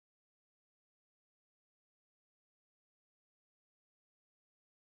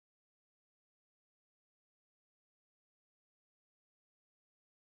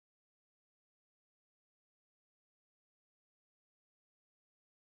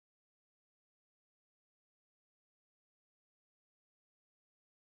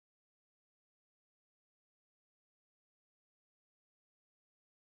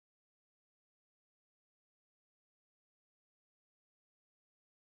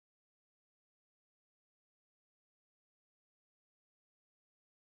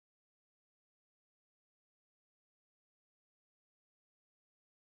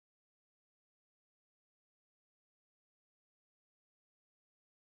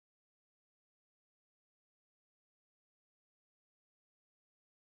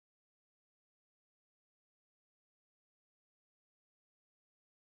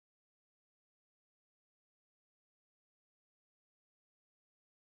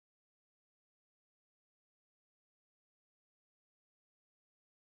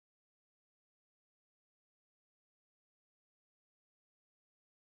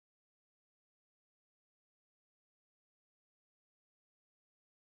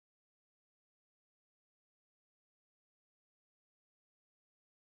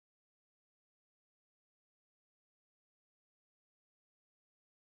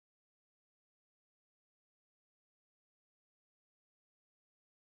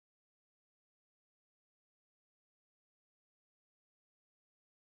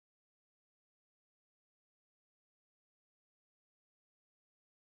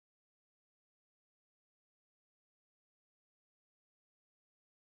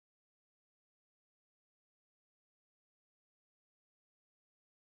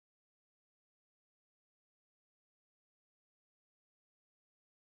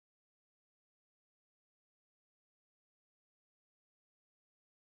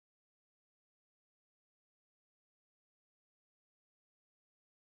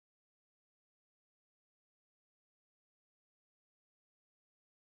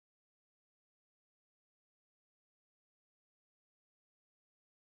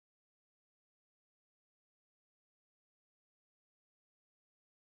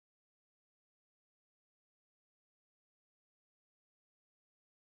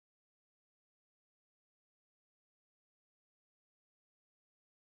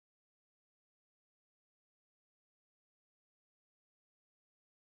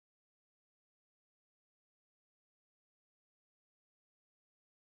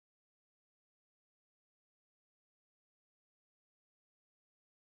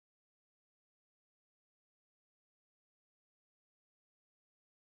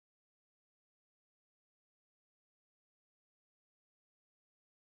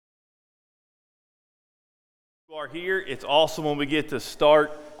Are here. It's awesome when we get to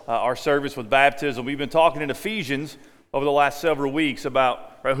start our service with baptism. We've been talking in Ephesians over the last several weeks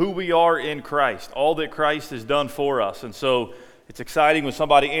about who we are in Christ, all that Christ has done for us. And so it's exciting when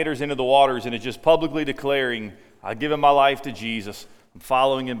somebody enters into the waters and is just publicly declaring, I've given my life to Jesus, I'm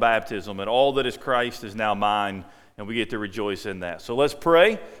following in baptism, and all that is Christ is now mine, and we get to rejoice in that. So let's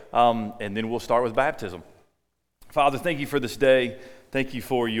pray, and then we'll start with baptism. Father, thank you for this day. Thank you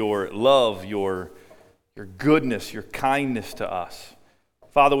for your love, your goodness, your kindness to us.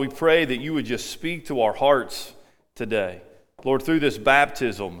 Father, we pray that you would just speak to our hearts today. Lord, through this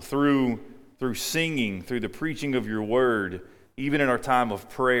baptism, through singing, through the preaching of your word, even in our time of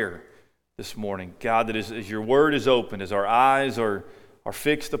prayer this morning, God, that as your word is open, as our eyes are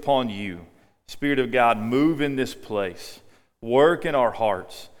fixed upon you, Spirit of God, move in this place, work in our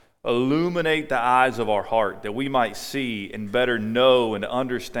hearts, illuminate the eyes of our heart that we might see and better know and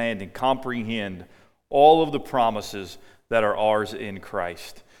understand and comprehend all of the promises that are ours in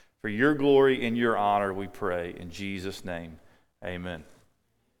Christ. For your glory and your honor, we pray. In Jesus' name, amen.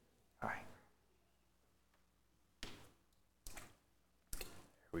 All right.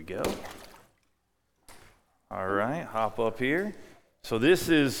 Here we go. All right, hop up here. So this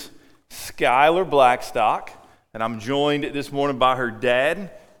is Skylar Blackstock, and I'm joined this morning by her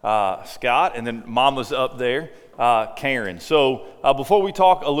dad, Scott, and then Mama's up there, Karen. So before we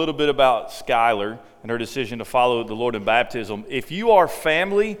talk a little bit about Skylar and her decision to follow the Lord in baptism, if you are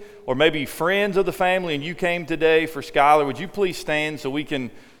family or maybe friends of the family and you came today for Skylar, would you please stand so we can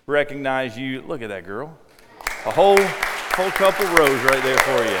recognize you? Look at that girl. A whole couple rows right there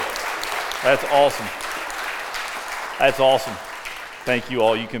for you. That's awesome. That's awesome. Thank you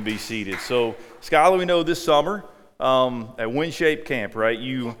all. You can be seated. So Skylar, we know this summer at WindShape Camp, right,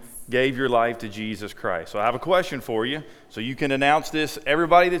 you gave your life to Jesus Christ. So I have a question for you. So you can announce this.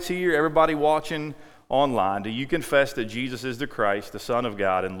 Everybody that's here, everybody watching online, do you confess that Jesus is the Christ, the Son of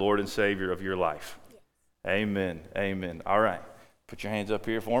God, and Lord and Savior of your life? Yes. Amen. Amen. All right. Put your hands up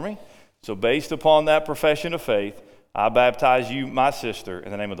here for me. So based upon that profession of faith, I baptize you, my sister, in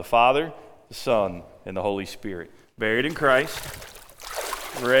the name of the Father, the Son, and the Holy Spirit. Buried in Christ,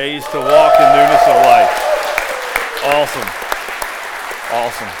 raised to walk in newness of life. Awesome.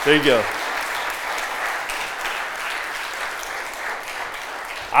 Awesome. There you go.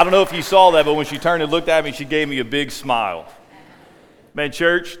 I don't know if you saw that, but when she turned and looked at me, she gave me a big smile. Man,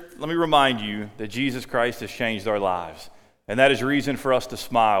 church, let me remind you that Jesus Christ has changed our lives. And that is reason for us to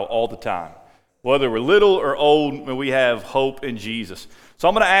smile all the time. Whether we're little or old, we have hope in Jesus. So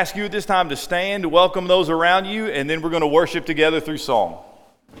I'm going to ask you at this time to stand, to welcome those around you, and then we're going to worship together through song.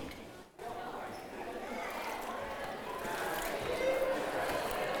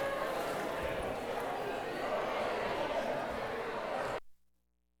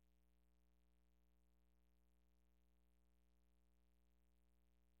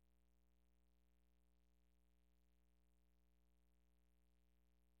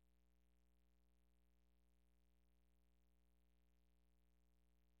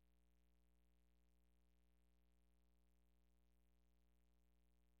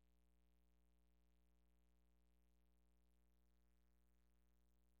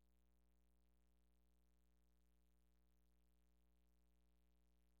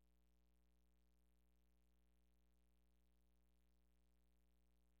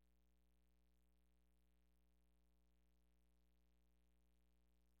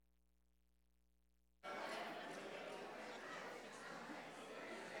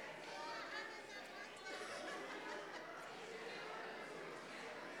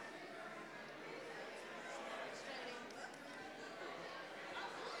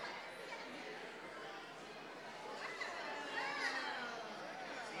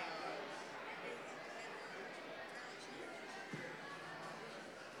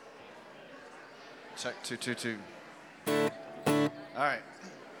 Check 2, 2, 2. All right.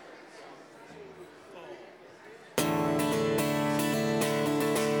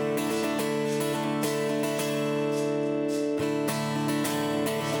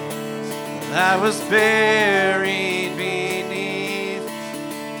 I was buried beneath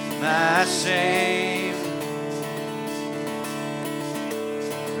my shame.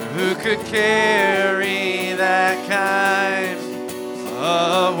 Who could carry that kind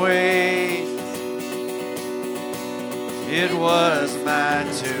of weight? It was my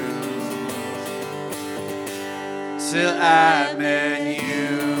tomb till I met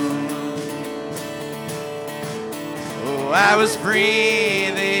you. Oh, I was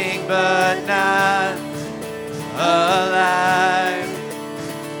breathing but not alive.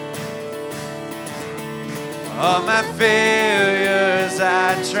 All my failures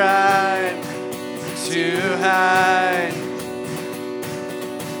I tried to to hide.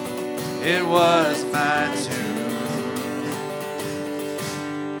 It was my tomb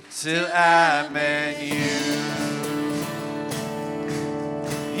till I met you.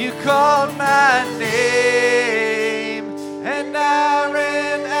 You called my name, and I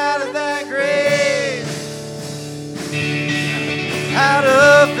ran out of that grave, out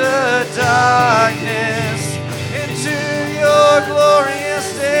of the darkness, into your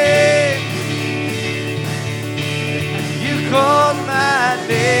glorious day. You called my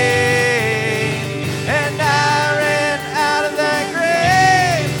name, and I ran out of that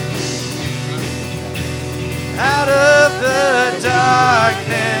grave, out of the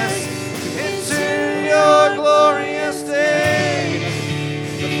darkness, into your glorious day.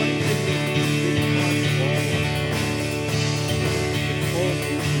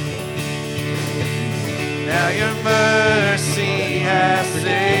 Now your mercy has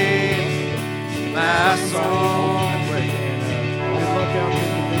saved my soul.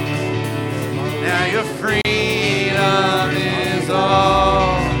 Now your freedom is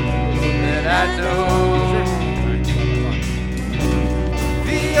all that I know.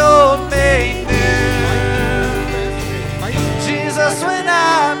 The old made new. Jesus, when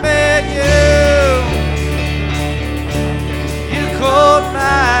I met you, you called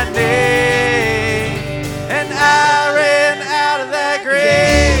my name, and I ran out of that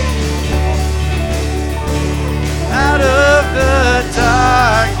grave, out of the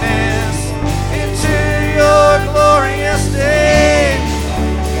darkness, into your glorious day.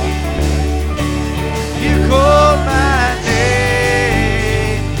 You called my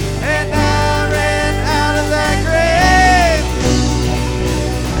name, and I ran out of that grave,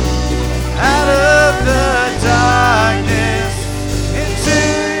 out of the darkness, into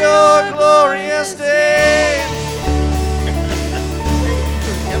your glorious day.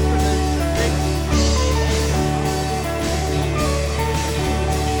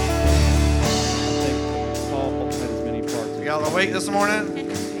 Y'all awake this morning?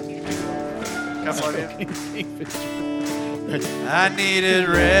 Couple of you. I needed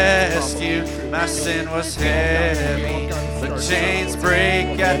rescue. My sin was heavy. The chains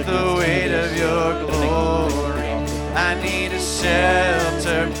break at the weight of your glory. I needed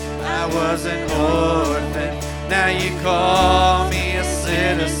shelter. I was an orphan. Now you call me a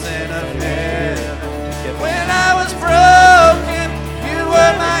citizen of heaven. When I was broken, you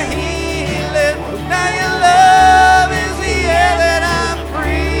were my healing. Now your love is the air that I'm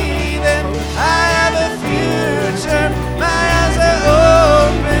breathing. I have a future. My eyes are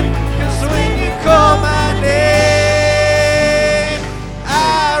open. 'Cause when you call my name,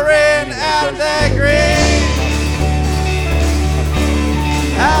 I ran out of that grave,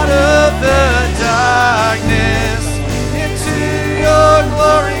 out of the darkness, into your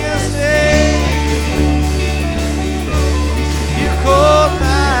glorious day. You called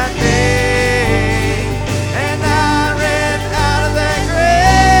my name, and I ran out of that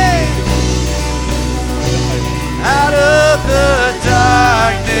grave, out of the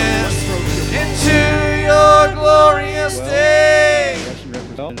darkness, into your glorious day.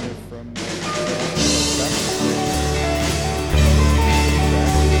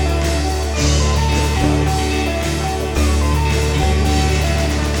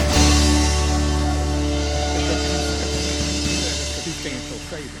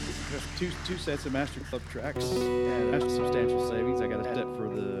 Two sets of Master Club tracks and that's substantial savings. I got a set for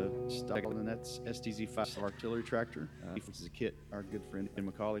the stock, and that's STZ-5 artillery tractor. This is a kit our good friend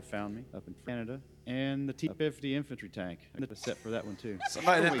Tim McCauley found me up in Canada, and the T-50 infantry tank. And a set for that one too.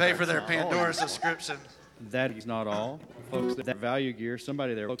 Somebody didn't pay for their Pandora subscription. That is not all, folks. That value gear.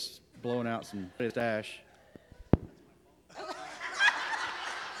 Somebody there, folks, blowing out some stash.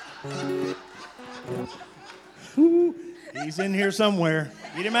 He's in here somewhere.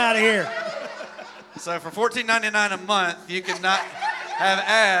 Get him out of here. So for $14.99 a month, you can not have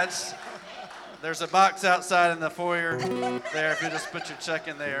ads. There's a box outside in the foyer there if you just put your check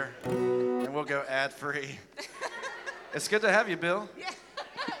in there, and we'll go ad-free. It's good to have you, Bill.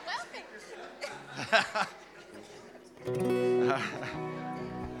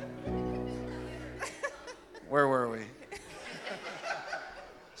 Where were we?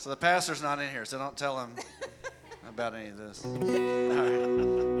 So the pastor's not in here, so don't tell him about any of this. All right.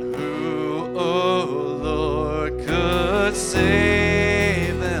 Who, oh Lord, could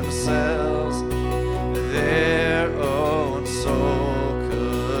save themselves? Their own soul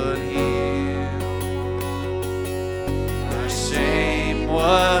could heal. My shame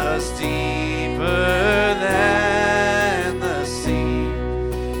was deeper than the sea.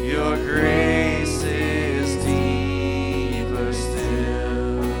 Your grace is deeper still.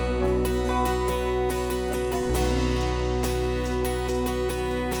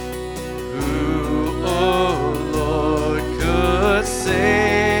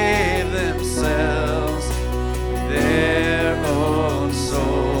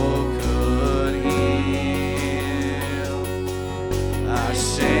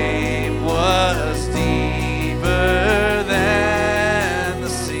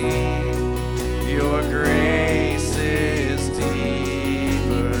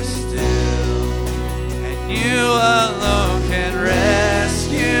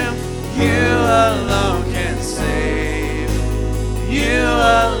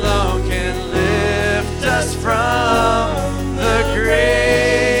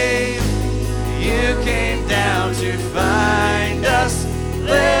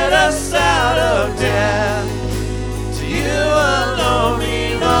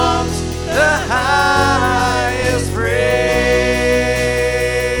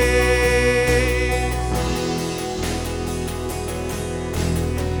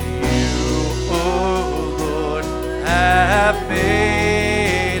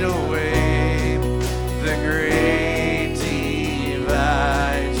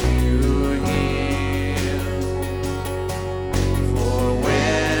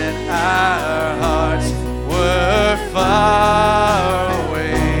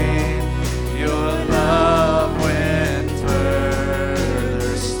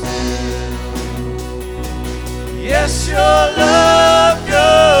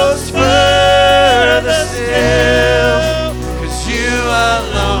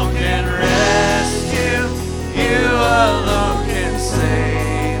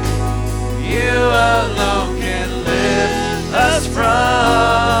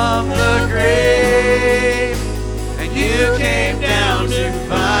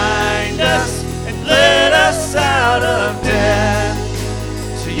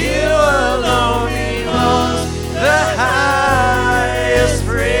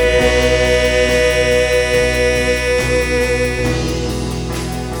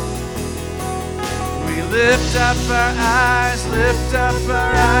 lift up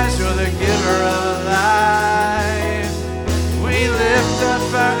our eyes, you're the giver of life. We lift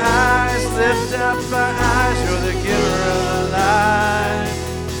up our eyes, lift up our eyes, you're the giver of life.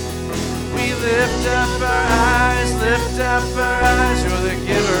 We lift up our eyes, lift up our eyes, you're the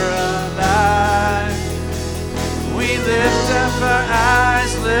giver of life. We lift up our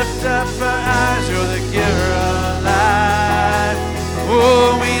eyes, lift up our eyes, you're the giver of life.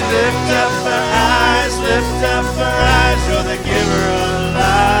 Oh, we lift up our eyes, lift up our eyes, you're the giver of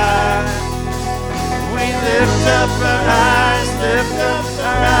life. We lift up our eyes, lift up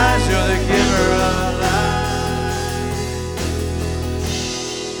our eyes, you're the giver of life.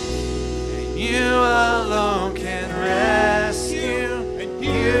 And you alone can rescue, and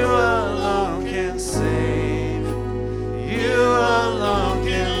you alone can save. You alone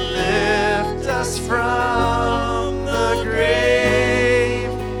can lift us from the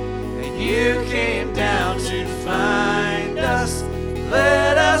grave. And you came down to find us,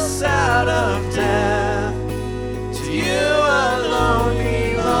 led us out of death. To you alone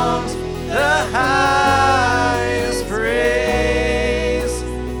belongs the highest praise.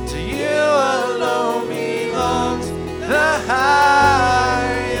 To you alone belongs the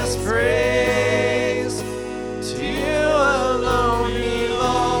highest praise. To you alone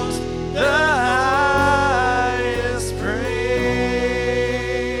belongs the highest praise.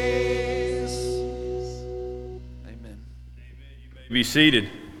 Amen. Be seated.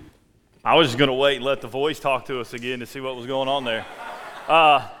 I was just going to wait and let the voice talk to us again to see what was going on there.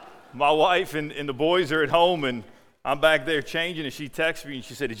 My wife and the boys are at home, and I'm back there changing, and she texted me, and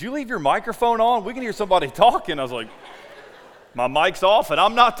she said, "Did you leave your microphone on? We can hear somebody talking." I was like, my mic's off, and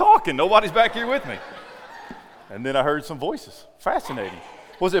I'm not talking. Nobody's back here with me. And then I heard some voices. Fascinating.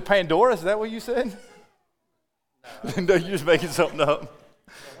 Was it Pandora? Is that what you said? No, you're just making something up. No,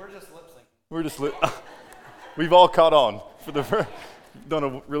 we're just lip syncing. We're just we've all caught on. Done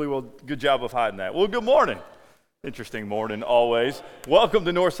a really good job of hiding that. Well, good morning. Interesting morning always. Welcome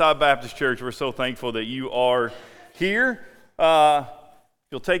to Northside Baptist Church. We're so thankful that you are here.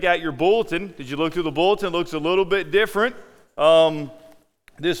 You'll take out your bulletin. Did you look through the bulletin? It looks a little bit different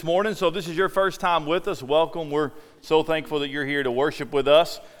this morning. So if this is your first time with us, welcome. We're so thankful that you're here to worship with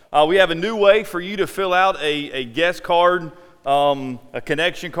us. We have a new way for you to fill out a guest card, a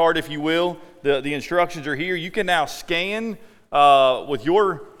connection card, if you will. The instructions are here. You can now scan with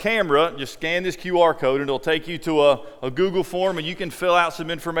your camera, just scan this QR code, and it'll take you to a Google form, and you can fill out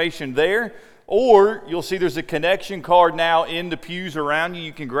some information there. Or you'll see there's a connection card now in the pews around you.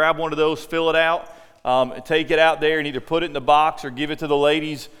 You can grab one of those, fill it out, take it out there, and either put it in the box or give it to the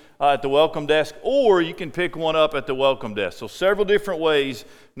ladies at the welcome desk, or you can pick one up at the welcome desk. So several different ways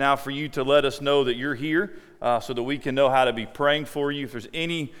now for you to let us know that you're here, so that we can know how to be praying for you. If there's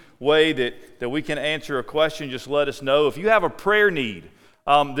any way that we can answer a question, just let us know. If you have a prayer need,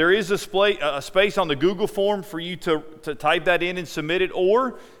 there is a space on the Google form for you to type that in and submit it,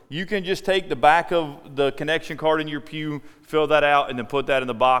 or you can just take the back of the connection card in your pew, fill that out, and then put that in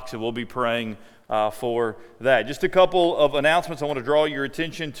the box, and we'll be praying for that. Just a couple of announcements I want to draw your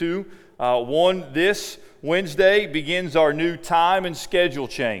attention to. One, this Wednesday begins our new time and schedule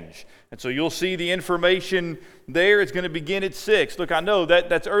change. And so you'll see the information there. It's going to begin at 6. Look, I know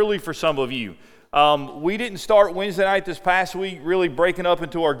that's early for some of you. We didn't start Wednesday night this past week really breaking up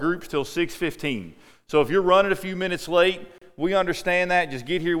into our groups till 6:15. So if you're running a few minutes late, we understand that. Just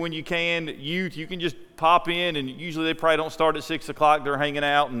get here when you can. Youth, you can just pop in, and usually they probably don't start at 6 o'clock. They're hanging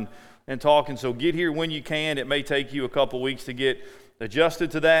out and talking. So get here when you can. It may take you a couple weeks to get adjusted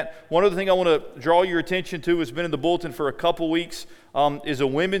to that. One other thing I want to draw your attention to has been in the bulletin for a couple weeks is a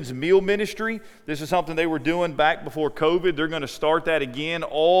women's meal ministry. This is something they were doing back before COVID. They're going to start that again.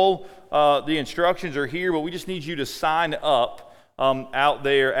 All the instructions are here, but we just need you to sign up out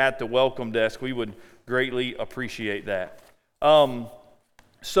there at the welcome desk. We would greatly appreciate that.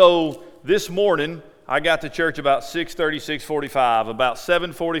 So this morning, I got to church about 6:30, 6:45. About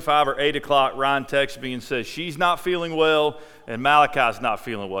 7:45 or 8 o'clock, Ryan texts me and says, she's not feeling well and Malachi's not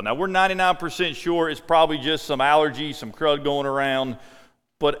feeling well. Now, we're 99% sure it's probably just some allergies, some crud going around.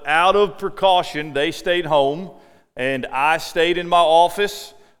 But out of precaution, they stayed home and I stayed in my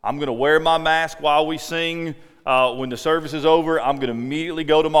office. I'm going to wear my mask while we sing. When the service is over, I'm going to immediately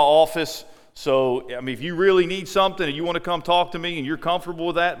go to my office. So, I mean, if you really need something and you want to come talk to me and you're comfortable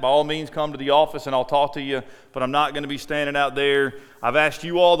with that, by all means, come to the office and I'll talk to you. But I'm not going to be standing out there. I've asked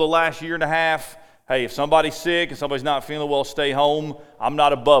you all the last year and a half, hey, if somebody's sick and somebody's not feeling well, stay home. I'm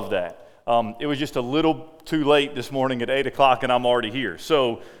not above that. It was just a little too late this morning at 8 o'clock and I'm already here.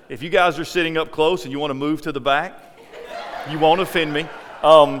 So if you guys are sitting up close and you want to move to the back, you won't offend me.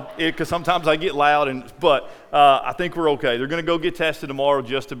 because sometimes I get loud, but I think we're okay. They're going to go get tested tomorrow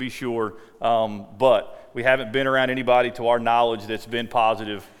just to be sure, but we haven't been around anybody to our knowledge that's been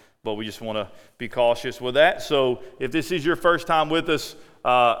positive, but we just want to be cautious with that. So if this is your first time with us,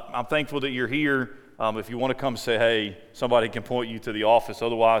 I'm thankful that you're here. If you want to come say, hey, somebody can point you to the office.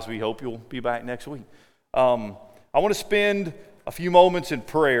 Otherwise, we hope you'll be back next week. I want to spend a few moments in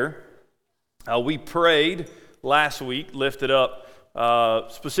prayer. We prayed last week, lifted up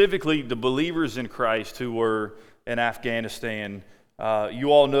specifically the believers in Christ who were in Afghanistan.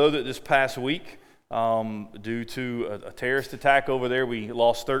 You all know that this past week, due to a terrorist attack over there, we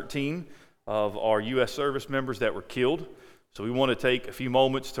lost 13 of our U.S. service members that were killed. So we want to take a few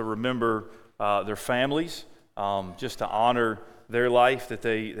moments to remember their families, just to honor their life that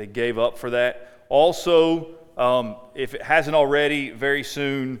they gave up for that. Also, if it hasn't already, very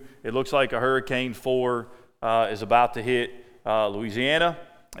soon, it looks like a Hurricane 4 is about to hit Louisiana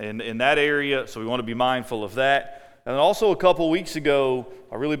and in that area, so we want to be mindful of that. And also a couple weeks ago,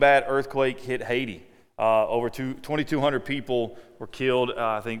 a really bad earthquake hit Haiti. Over 2,200 people were killed,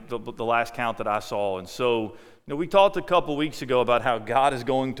 I think the last count that I saw. And so, we talked a couple weeks ago about how God is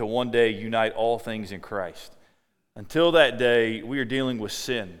going to one day unite all things in Christ. Until that day, we are dealing with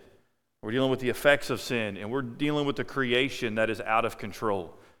sin. We're dealing with the effects of sin, and we're dealing with the creation that is out of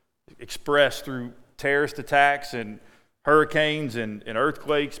control, expressed through terrorist attacks and hurricanes and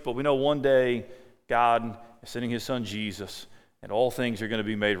earthquakes. But we know one day God is sending his son Jesus, and all things are going to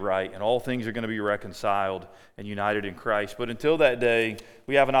be made right, and all things are going to be reconciled and united in Christ. But until that day,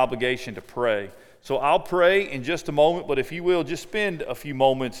 we have an obligation to pray. So I'll pray in just a moment, but if you will, just spend a few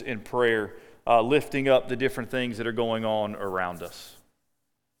moments in prayer, lifting up the different things that are going on around us.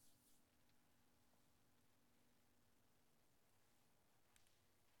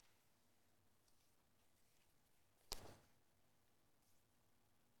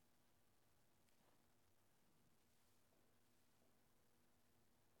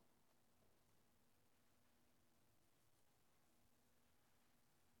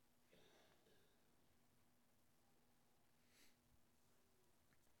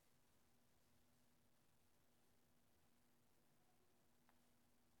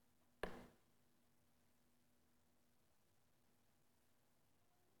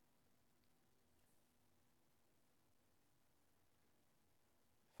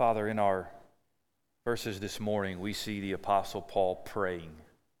 Father, in our verses this morning, we see the Apostle Paul praying.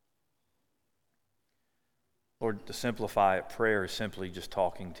 Lord, to simplify it, prayer is simply just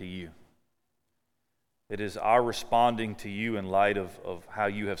talking to you. It is our responding to you in light of how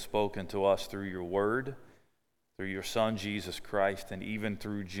you have spoken to us through your word, through your Son, Jesus Christ, and even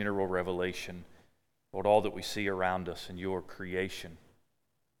through general revelation. Lord, all that we see around us in your creation.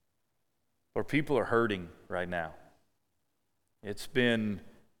 Lord, people are hurting right now. It's been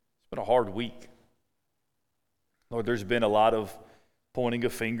a hard week. Lord, there's been a lot of pointing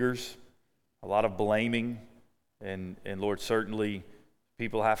of fingers, a lot of blaming, and Lord, certainly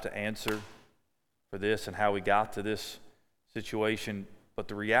people have to answer for this and how we got to this situation. But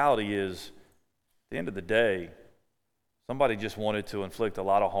the reality is, at the end of the day, somebody just wanted to inflict a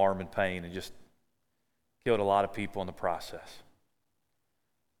lot of harm and pain and just killed a lot of people in the process.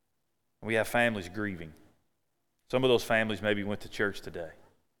 We have families grieving. Some of those families maybe went to church today.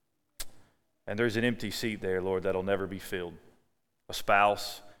 And there's an empty seat there, Lord, that'll never be filled. A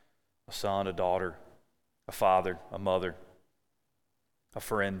spouse, a son, a daughter, a father, a mother, a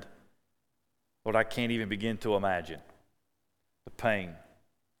friend. Lord, I can't even begin to imagine the pain.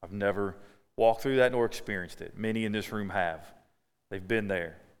 I've never walked through that nor experienced it. Many in this room have. They've been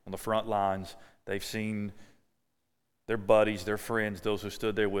there on the front lines. They've seen their buddies, their friends, those who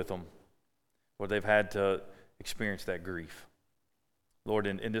stood there with them, where they've had to experience that grief. Lord,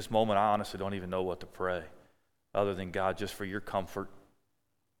 in this moment, I honestly don't even know what to pray other than, God, just for your comfort,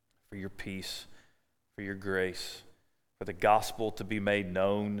 for your peace, for your grace, for the gospel to be made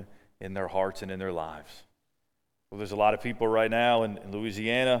known in their hearts and in their lives. Well, there's a lot of people right now in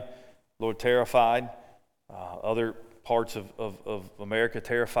Louisiana, Lord, terrified. Other parts of America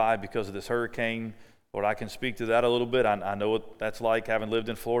terrified because of this hurricane. Lord, I can speak to that a little bit. I know what that's like, having lived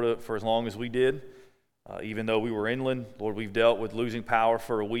in Florida for as long as we did. Even though we were inland, Lord, we've dealt with losing power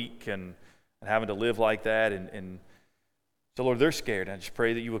for a week and having to live like that. And so, Lord, they're scared. I just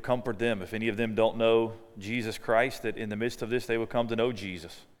pray that you would comfort them. If any of them don't know Jesus Christ, that in the midst of this, they would come to know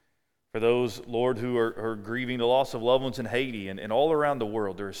Jesus. For those, Lord, who are grieving the loss of loved ones in Haiti and all around the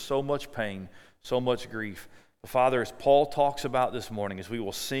world, there is so much pain, so much grief. But Father, as Paul talks about this morning, as we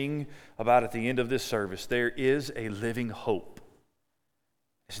will sing about at the end of this service, there is a living hope.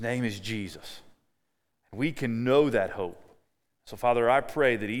 His name is Jesus. We can know that hope So, Father, I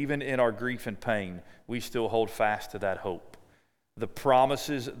pray that even in our grief and pain, we still hold fast to that hope. The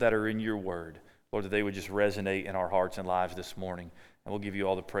promises that are in your word, Lord, that they would just resonate in our hearts and lives this morning. And we'll give you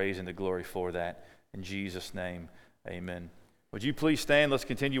all the praise and the glory for that. In Jesus' name, amen. Would you please stand? Let's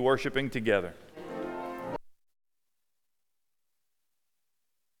continue worshiping together.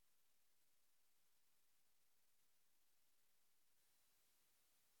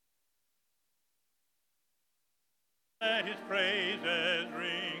 Let his praises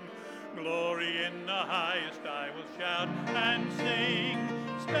ring. Glory in the highest I will shout and sing,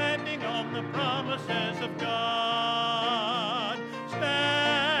 standing on the promises of God.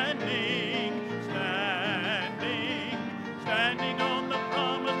 Standing, standing, standing on the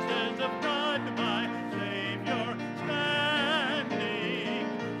promises of God, my Savior. Standing,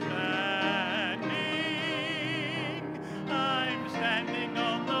 standing, I'm standing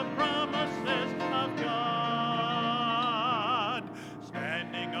on the promises of God.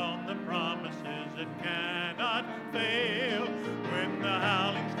 Standing on the promises that cannot fail when the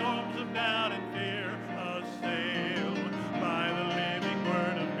howling storms of doubt and fear assail. By the living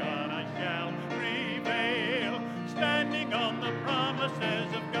word of God I shall prevail, standing on the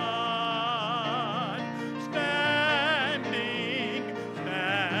promises of God. Standing,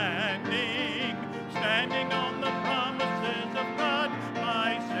 standing, standing on the promises of God,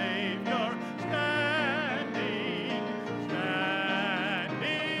 my Savior. Standing,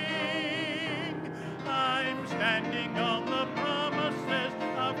 standing, I'm standing on the promises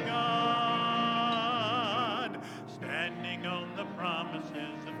of God. Standing on the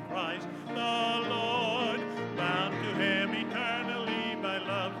promises of Christ the Lord, bound to him eternally by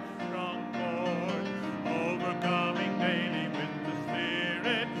love's strong cord, overcoming daily with the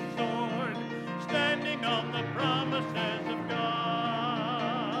Spirit's sword. Standing on the promises of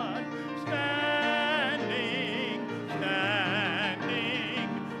God. Standing, standing,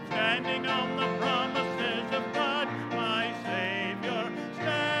 standing on the promises of God, my Savior.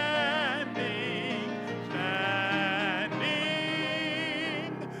 Standing, standing,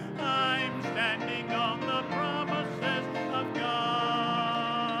 I'm standing on the promises of God.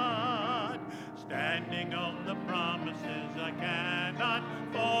 Standing on the promises I cannot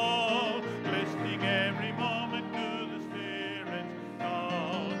fall, listening every moment to the Spirit's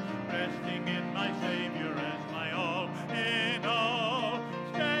call, resting in my Savior as my all in all.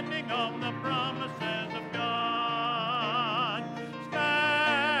 Standing on the promises of God.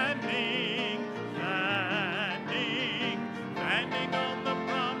 Standing, standing, standing on the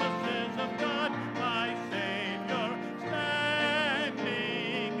promises of God, my Savior.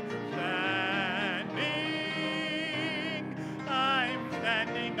 Standing, standing, I'm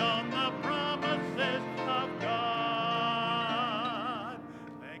standing on the promises of God.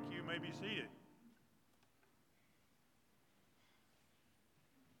 Thank you. You may be seated.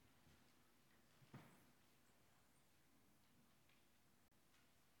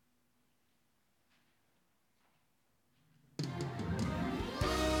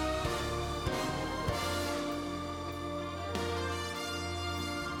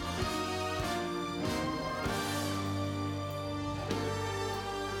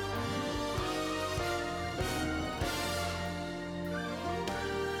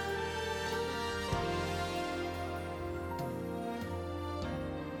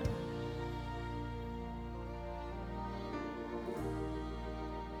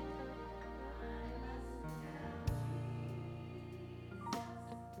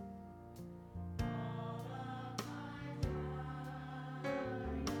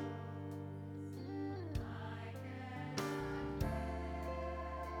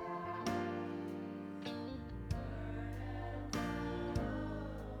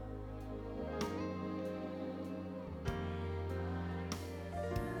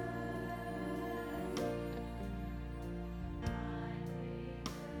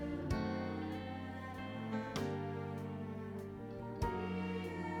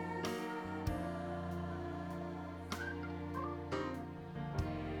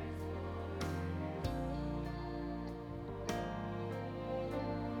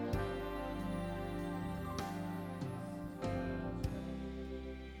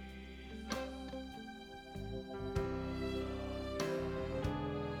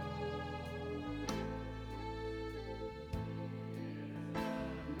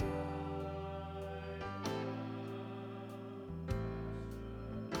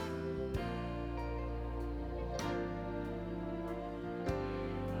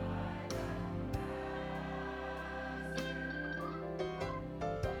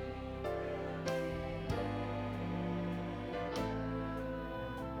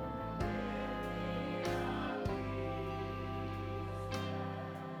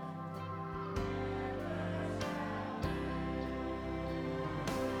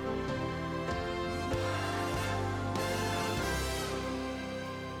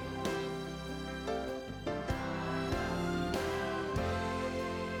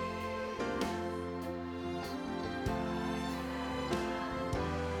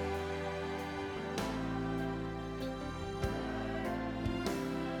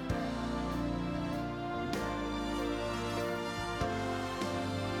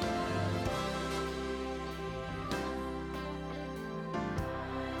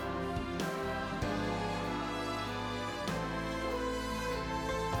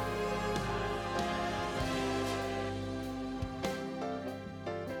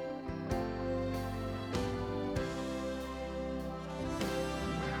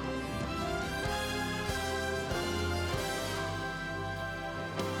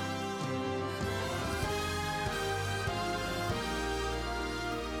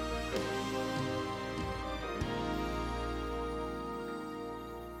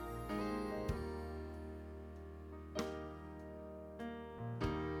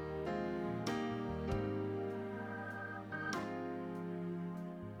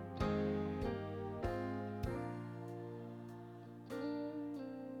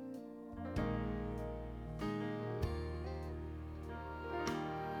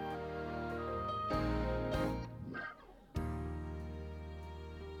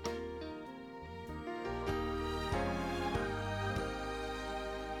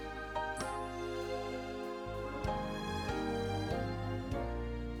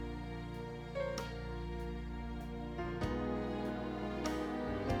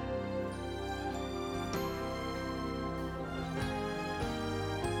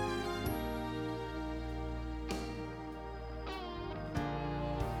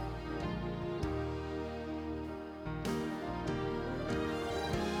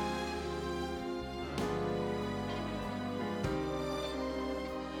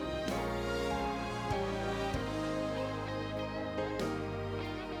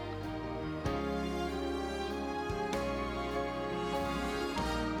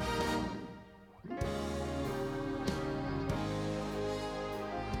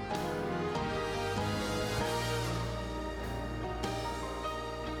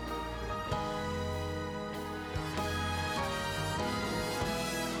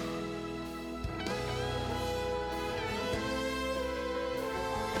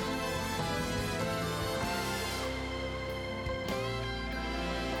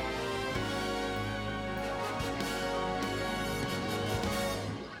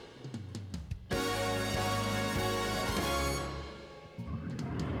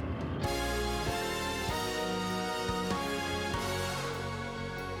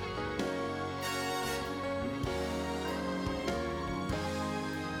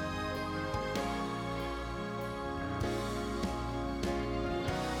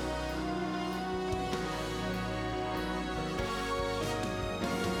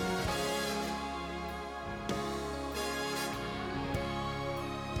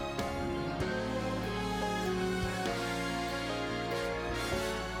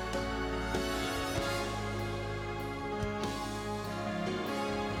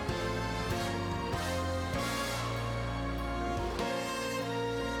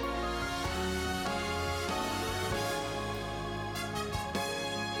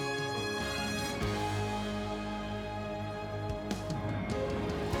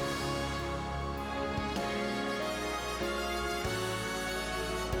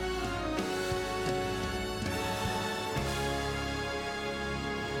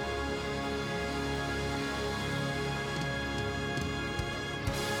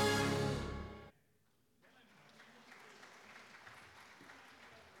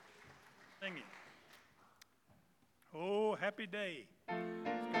 singing. Oh, happy day.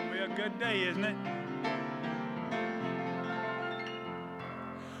 It's going to be a good day, isn't it?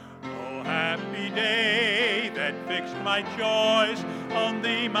 Oh, happy day that fixed my choice on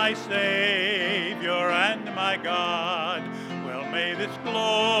Thee, my Savior and my God. Well, may this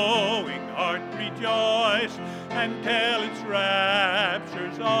glowing heart rejoice and tell its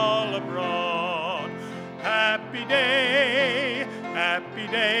raptures all abroad. Happy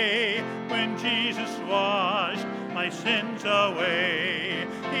day when Jesus washed my sins away.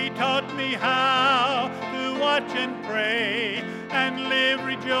 He taught me how to watch and pray and live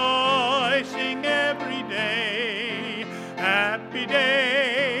rejoicing every day. Happy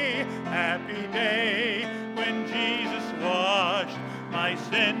day when Jesus washed my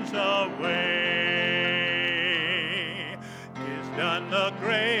sins away. 'Tis done, the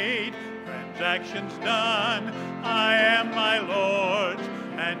great transaction's done. I am my Lord's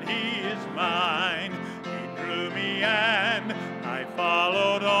and He is mine. He drew me and I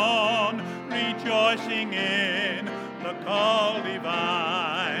followed on, rejoicing in the call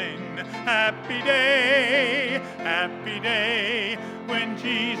divine. Happy day when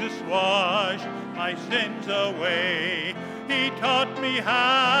Jesus washed my sins away. He taught me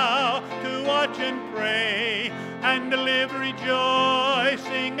how to watch and pray and to live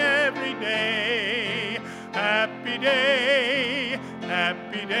rejoicing every day. Happy day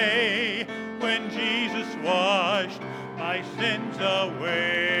when Jesus washed my sins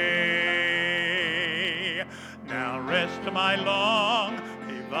away. Now rest my long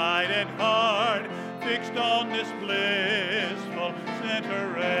divided heart, fixed on this blissful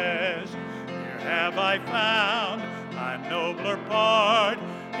center rest. Here have I found a nobler part,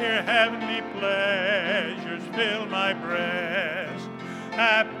 here heavenly pleasures fill my breast.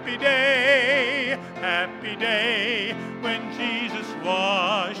 Happy day when Jesus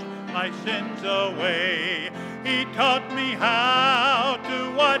washed my sins away. He taught me how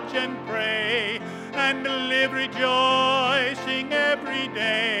to watch and pray and live rejoicing every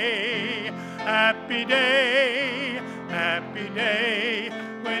day. Happy day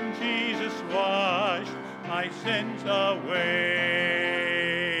when Jesus washed my sins away.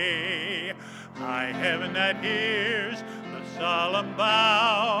 High heaven that hears the solemn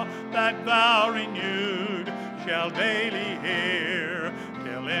vow, that vow renewed shall daily hear,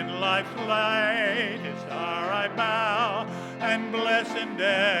 till in life's light His star I bow, and bless in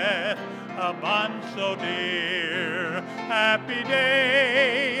death a bond so dear. Happy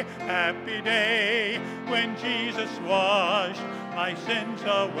day when Jesus washed my sins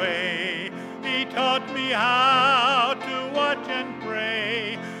away. He taught me how to watch and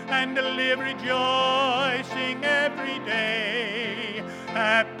pray and to live rejoicing every day.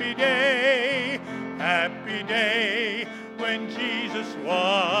 Happy day when Jesus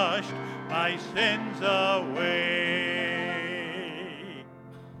washed my sins away.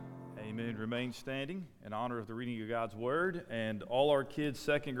 Amen. Remain standing in honor of the reading of God's Word. And all our kids,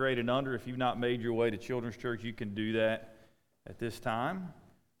 second grade and under, if you've not made your way to Children's Church, you can do that at this time.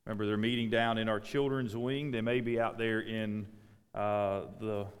 Remember, they're meeting down in our children's wing. They may be out there in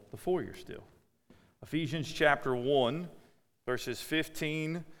the foyer still. Ephesians chapter 1, verses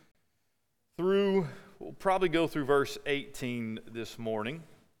 15 through, we'll probably go through verse 18 this morning.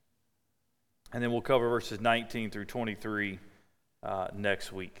 And then we'll cover verses 19 through 23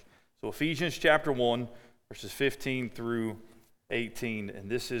 next week. So Ephesians chapter 1, verses 15 through 18, and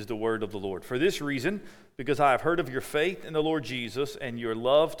this is the word of the Lord. For this reason, because I have heard of your faith in the Lord Jesus and your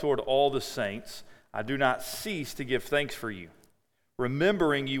love toward all the saints, I do not cease to give thanks for you,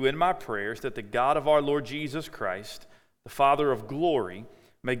 remembering you in my prayers, that the God of our Lord Jesus Christ, the Father of glory,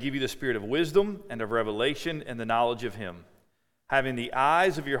 may give you the spirit of wisdom and of revelation and the knowledge of Him, having the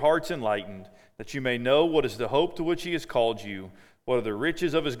eyes of your hearts enlightened, that you may know what is the hope to which He has called you, what are the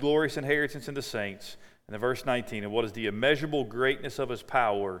riches of His glorious inheritance in the saints, and then verse 19, and what is the immeasurable greatness of His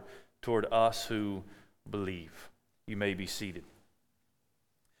power toward us who believe. You may be seated.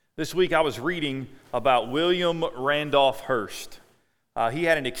 This week I was reading about William Randolph Hearst. He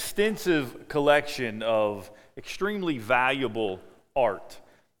had an extensive collection of extremely valuable art.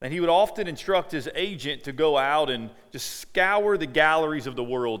 And he would often instruct his agent to go out and just scour the galleries of the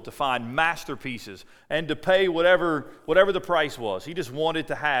world to find masterpieces and to pay whatever the price was. He just wanted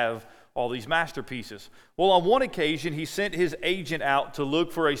to have all these masterpieces. Well, on one occasion, he sent his agent out to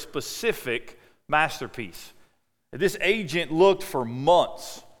look for a specific masterpiece. This agent looked for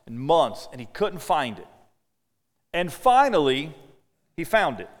months and months, and he couldn't find it. And finally, he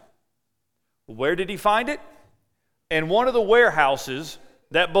found it. Where did he find it? In one of the warehouses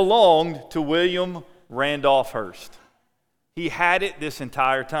that belonged to William Randolph Hearst. He had it this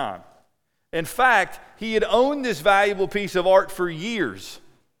entire time. In fact, he had owned this valuable piece of art for years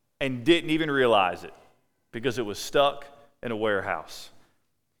and didn't even realize it because it was stuck in a warehouse.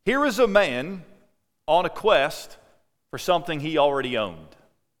 Here is a man on a quest for something he already owned.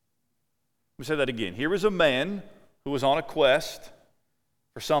 Let me say that again. Here is a man who was on a quest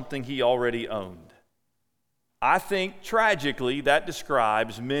for something he already owned. I think, tragically, that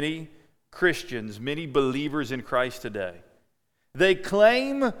describes many Christians, many believers in Christ today. They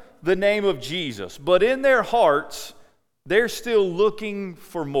claim the name of Jesus, but in their hearts, they're still looking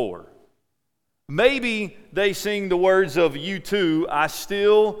for more. Maybe they sing the words of U2, I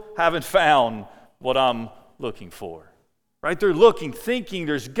still haven't found what I'm looking for. Right? They're looking, thinking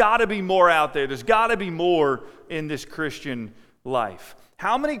there's got to be more out there. There's got to be more in this Christian life.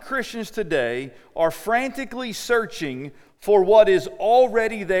 How many Christians today are frantically searching for what is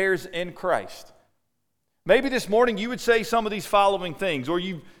already theirs in Christ? Maybe this morning you would say some of these following things, or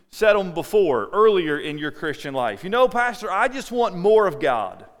you've said them before, earlier in your Christian life. You know, Pastor, I just want more of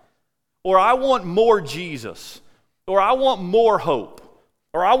God, or I want more Jesus, or I want more hope,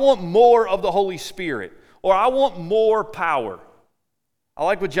 or I want more of the Holy Spirit, or I want more power. I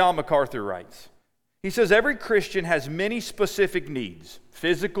like what John MacArthur writes. He says, every Christian has many specific needs,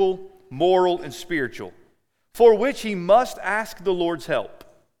 physical, moral, and spiritual, for which he must ask the Lord's help.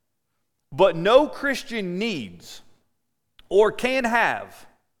 But no Christian needs or can have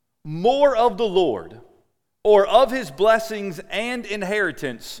more of the Lord or of his blessings and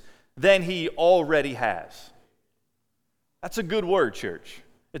inheritance than he already has. That's a good word, church.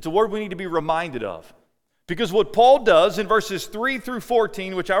 It's a word we need to be reminded of. Because what Paul does in verses 3 through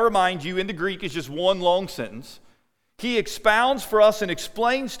 14, which I remind you in the Greek is just one long sentence, he expounds for us and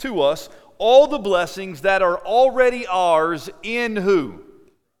explains to us all the blessings that are already ours in who?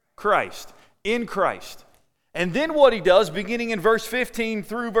 Christ. In Christ. And then what he does, beginning in verse 15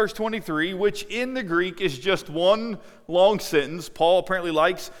 through verse 23, which in the Greek is just one long sentence. Paul apparently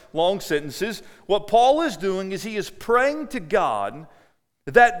likes long sentences. What Paul is doing is he is praying to God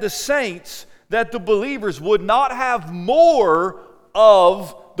that the saints, that the believers would not have more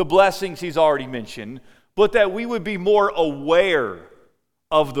of the blessings he's already mentioned, but that we would be more aware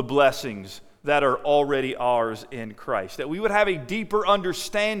of the blessings that are already ours in Christ. That we would have a deeper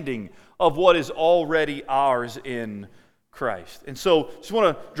understanding of what is already ours in Christ. And so, just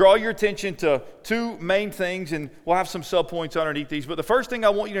want to draw your attention to two main things, and we'll have some subpoints underneath these. But the first thing I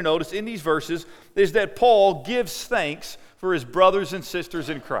want you to notice in these verses is that Paul gives thanks for his brothers and sisters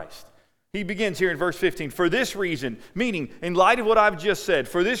in Christ. He begins here in verse 15, for this reason, meaning, in light of what I've just said,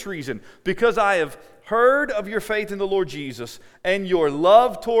 for this reason, because I have heard of your faith in the Lord Jesus and your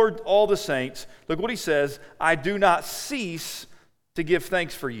love toward all the saints. Look what he says, I do not cease to give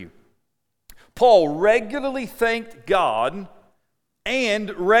thanks for you. Paul regularly thanked God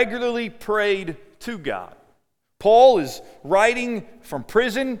and regularly prayed to God. Paul is writing from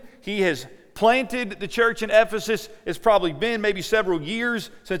prison. He has planted the church in Ephesus. It's probably been maybe several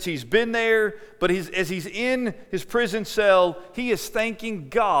years since he's been there. But as he's in his prison cell, he is thanking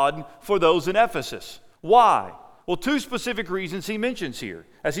God for those in Ephesus. Why? Well, two specific reasons he mentions here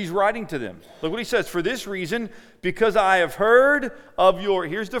as he's writing to them. Look what he says. For this reason, because I have heard of your,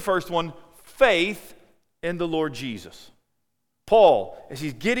 here's the first one, faith in the Lord Jesus. Paul, as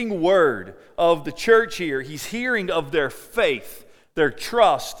he's getting word of the church here, he's hearing of their faith, their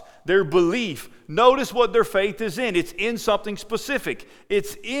trust, their belief. Notice what their faith is in. It's in something specific.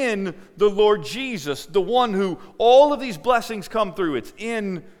 It's in the Lord Jesus, the one who all of these blessings come through. It's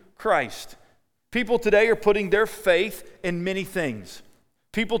in Christ. People today are putting their faith in many things.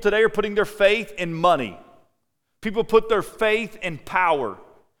 People today are putting their faith in money. People put their faith in power.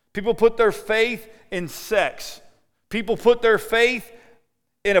 People put their faith in sex. People put their faith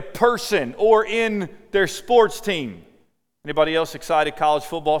in a person or in their sports team. Anybody else excited college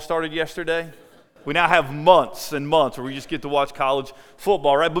football started yesterday? We now have months and months where we just get to watch college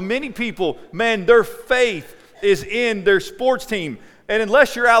football, right? But many people, man, their faith is in their sports team. And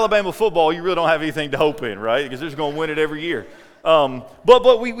unless you're Alabama football, you really don't have anything to hope in, right? Because they're just going to win it every year.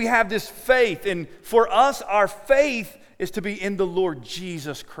 But we have this faith. And for us, our faith is to be in the Lord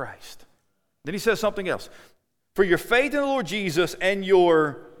Jesus Christ. Then he says something else. For your faith in the Lord Jesus and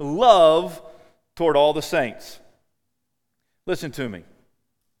your love toward all the saints. Listen to me.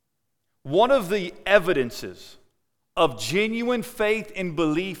 One of the evidences of genuine faith and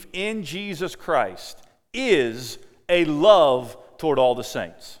belief in Jesus Christ is a love toward all the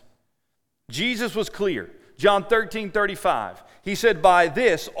saints. Jesus was clear. John 13:35. He said, by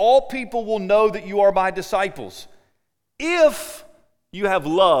this all people will know that you are my disciples, if you have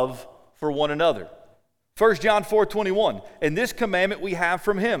love for one another. 1 John 4:21. And this commandment we have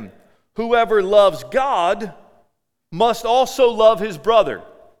from him. whoever loves God must also love his brother.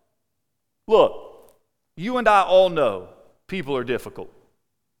 Look, you and I all know people are difficult.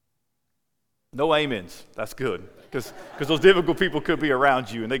 No amens. That's good. Because those difficult people could be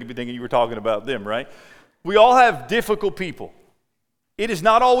around you and they could be thinking you were talking about them, right? We all have difficult people. It is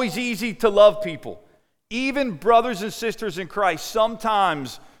not always easy to love people. Even brothers and sisters in Christ,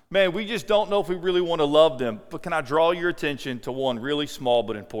 sometimes, man, we just don't know if we really want to love them. But can I draw your attention to one really small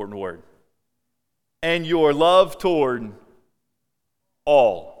but important word? And your love toward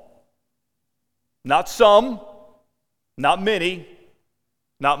all. Not some, not many,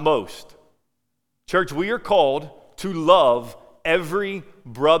 not most. Church, we are called to love every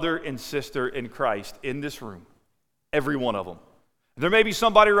brother and sister in Christ in this room. Every one of them. There may be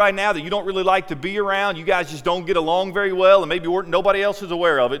somebody right now that you don't really like to be around. You guys just don't get along very well, and maybe nobody else is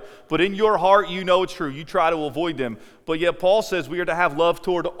aware of it. But in your heart, you know it's true. You try to avoid them. But yet Paul says we are to have love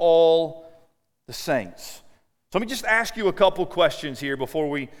toward all the saints. So let me just ask you a couple questions here before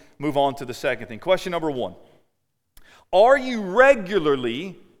we move on to the second thing. Question number 1. Are you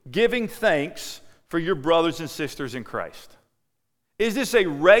regularly giving thanks for your brothers and sisters in Christ? Is this a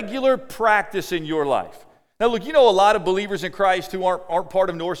regular practice in your life? Now look, you know a lot of believers in Christ who aren't part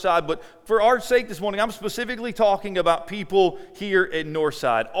of Northside, but for our sake this morning, I'm specifically talking about people here at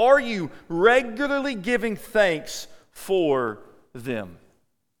Northside. Are you regularly giving thanks for them?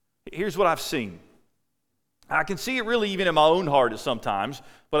 Here's what I've seen. I can see it really even in my own heart at sometimes,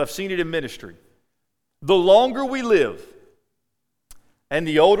 but I've seen it in ministry. The longer we live and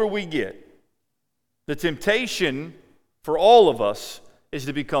the older we get, the temptation for all of us is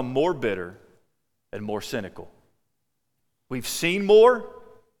to become more bitter and more cynical. We've seen more,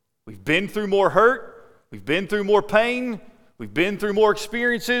 we've been through more hurt, we've been through more pain, we've been through more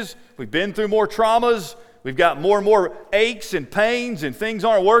experiences, we've been through more traumas, we've got more and more aches and pains, and things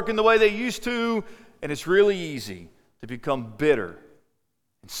aren't working the way they used to, and it's really easy to become bitter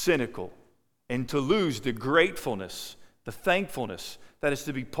and cynical and to lose the gratefulness, the thankfulness that is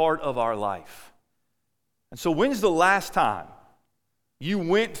to be part of our life. And so when's the last time you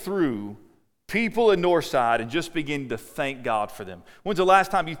went through people in Northside and just begin to thank God for them? When's the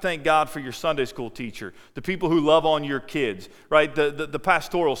last time you thanked God for your Sunday school teacher, the people who love on your kids, right? The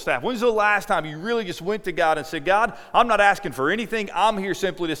pastoral staff. When's the last time you really just went to God and said, God, I'm not asking for anything. I'm here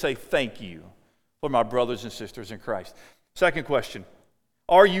simply to say thank you for my brothers and sisters in Christ. Second question,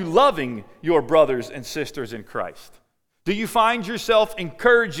 are you loving your brothers and sisters in Christ? Do you find yourself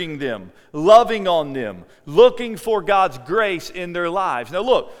encouraging them, loving on them, looking for God's grace in their lives? Now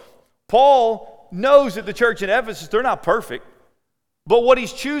look, Paul knows that the church in Ephesus, they're not perfect. But what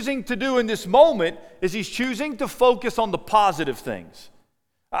he's choosing to do in this moment is he's choosing to focus on the positive things.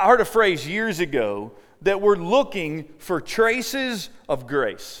 I heard a phrase years ago that we're looking for traces of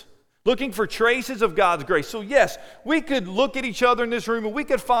grace. Looking for traces of God's grace. So yes, we could look at each other in this room and we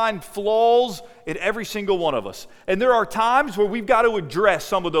could find flaws in every single one of us. And there are times where we've got to address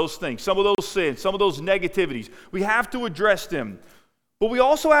some of those things, some of those sins, some of those negativities. We have to address them. But we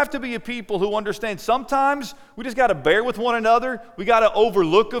also have to be a people who understand sometimes we just got to bear with one another. We got to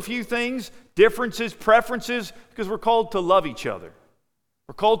overlook a few things, differences, preferences, because we're called to love each other.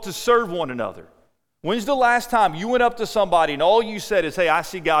 We're called to serve one another. When's the last time you went up to somebody and all you said is, hey, I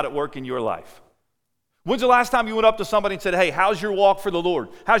see God at work in your life? When's the last time you went up to somebody and said, hey, how's your walk for the Lord?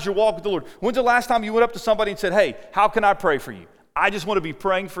 How's your walk with the Lord? When's the last time you went up to somebody and said, hey, how can I pray for you? I just want to be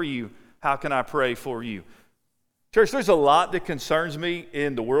praying for you. How can I pray for you? Church, there's a lot that concerns me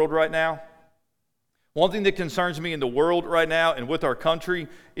in the world right now. One thing that concerns me in the world right now and with our country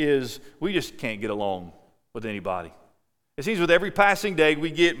is we just can't get along with anybody. It seems with every passing day we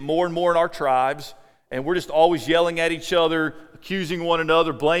get more and more in our tribes, and we're just always yelling at each other, accusing one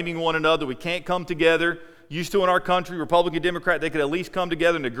another, blaming one another. We can't come together. Used to in our country, Republican, Democrat, they could at least come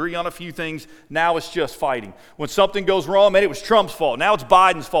together and agree on a few things. Now it's just fighting. When something goes wrong, man, it was Trump's fault. Now it's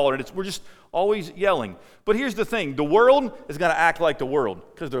Biden's fault. And we're just always yelling. But here's the thing. The world is going to act like the world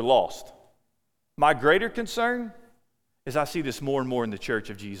because they're lost. My greater concern is I see this more and more in the Church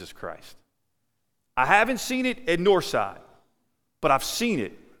of Jesus Christ. I haven't seen it at Northside, but I've seen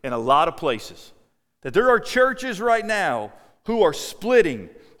it in a lot of places. That there are churches right now who are splitting,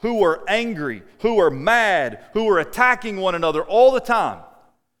 who are angry, who are mad, who are attacking one another all the time.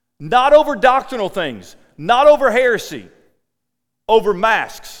 Not over doctrinal things, not over heresy, over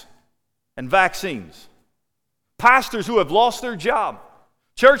masks and vaccines. Pastors who have lost their job.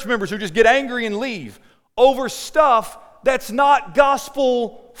 Church members who just get angry and leave over stuff that's not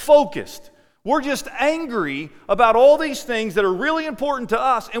gospel focused. We're just angry about all these things that are really important to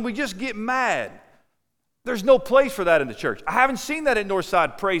us, and we just get mad. There's no place for that in the church. I haven't seen that at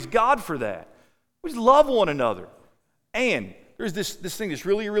Northside. Praise God for that. We just love one another. And there's this thing that's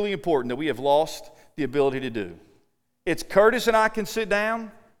really, really important that we have lost the ability to do. It's Curtis and I can sit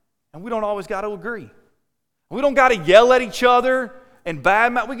down, and we don't always got to agree. We don't got to yell at each other and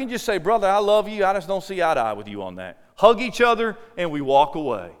badmouth. We can just say, brother, I love you. I just don't see eye to eye with you on that. Hug each other, and we walk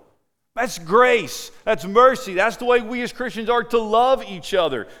away. That's grace. That's mercy. That's the way we as Christians are to love each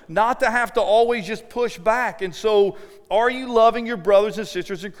other, not to have to always just push back. And so, are you loving your brothers and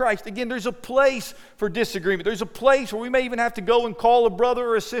sisters in Christ? Again, there's a place for disagreement. There's a place where we may even have to go and call a brother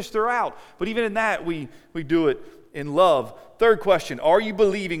or a sister out. But even in that, we do it in love. Third question, are you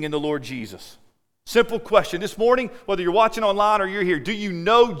believing in the Lord Jesus? Simple question. This morning, whether you're watching online or you're here, do you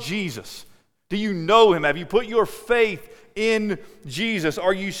know Jesus? Do you know Him? Have you put your faith in Jesus?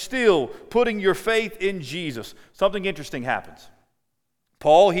 Are you still putting your faith in Jesus? Something interesting happens.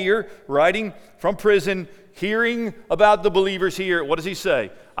 Paul here, writing from prison, hearing about the believers here, what does he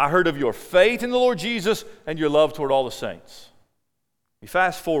say? I heard of your faith in the Lord Jesus and your love toward all the saints. We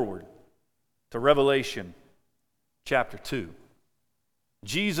fast forward to Revelation chapter 2.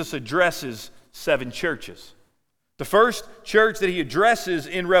 Jesus addresses 7 churches. The first church that he addresses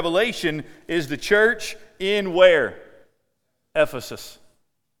in Revelation is the church in where? Ephesus.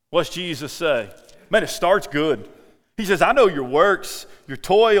 What's Jesus say? Man, it starts good. He says, I know your works, your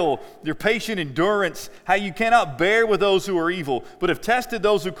toil, your patient endurance, how you cannot bear with those who are evil, but have tested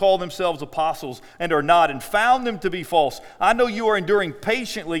those who call themselves apostles and are not, and found them to be false. I know you are enduring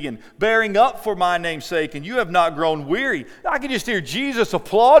patiently and bearing up for my name's sake, and you have not grown weary. I can just hear Jesus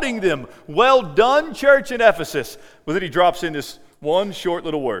applauding them. Well done, church in Ephesus. But then he drops in this one short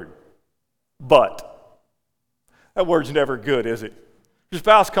little word. But. That word's never good, is it? Your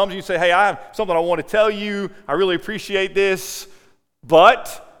spouse comes and you say, hey, I have something I want to tell you. I really appreciate this.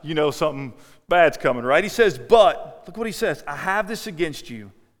 But, you know, something bad's coming, right? He says, but, look what he says. I have this against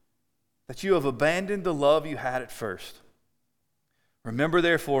you, that you have abandoned the love you had at first. Remember,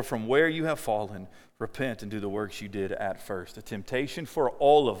 therefore, from where you have fallen, repent and do the works you did at first. The temptation for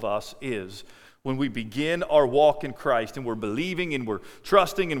all of us is when we begin our walk in Christ and we're believing and we're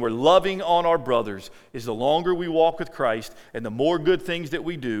trusting and we're loving on our brothers, is the longer we walk with Christ and the more good things that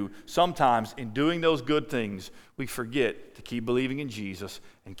we do, sometimes in doing those good things, we forget to keep believing in Jesus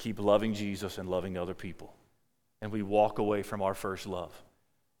and keep loving Jesus and loving other people. And we walk away from our first love.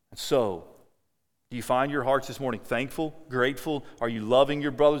 And so, do you find your hearts this morning thankful, grateful? Are you loving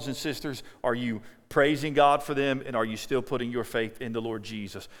your brothers and sisters? Are you praising God for them? And are you still putting your faith in the Lord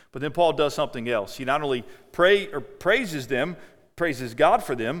Jesus? But then Paul does something else. He not only praises them, praises God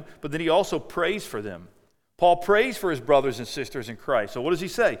for them, but then he also prays for them. Paul prays for his brothers and sisters in Christ. So what does he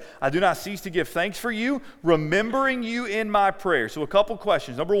say? I do not cease to give thanks for you, remembering you in my prayers. So a couple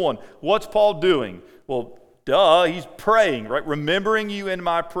questions. Number one, what's Paul doing? Well, duh, he's praying, right? Remembering you in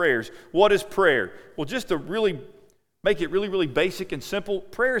my prayers. What is prayer? Well, just to really make it really, really basic and simple,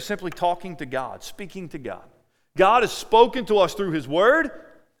 prayer is simply talking to God, speaking to God. God has spoken to us through His Word,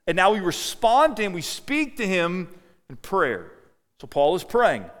 and now we respond to Him, we speak to Him in prayer. So Paul is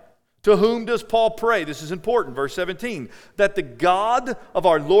praying. To whom does Paul pray? This is important, verse 17. That the God of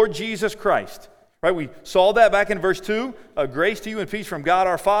our Lord Jesus Christ, right? We saw that back in verse 2. Grace to you and peace from God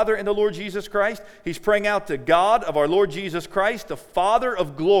our Father and the Lord Jesus Christ. He's praying out to God of our Lord Jesus Christ, the Father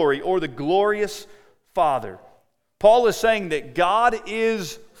of glory, or the glorious Father. Paul is saying that God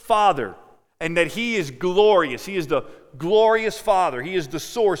is Father and that He is glorious. He is the glorious Father. He is the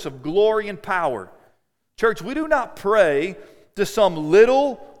source of glory and power. Church, we do not pray to some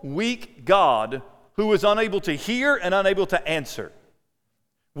little weak God who is unable to hear and unable to answer.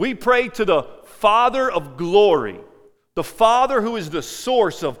 We pray to the Father of glory, the Father who is the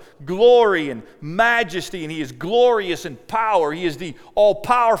source of glory and majesty, and He is glorious in power. He is the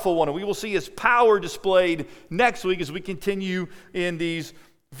all-powerful one, and we will see His power displayed next week as we continue in these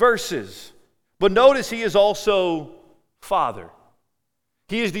verses. But notice He is also Father.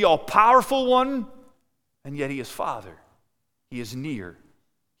 He is the all-powerful one, and yet He is Father. He is near.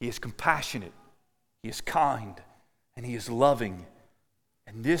 He is compassionate. He is kind. And He is loving.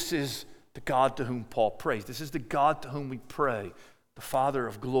 And this is the God to whom Paul prays. This is the God to whom we pray, the Father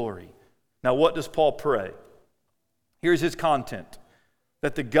of glory. Now, what does Paul pray? Here's his content.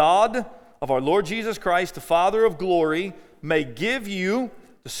 That the God of our Lord Jesus Christ, the Father of glory, may give you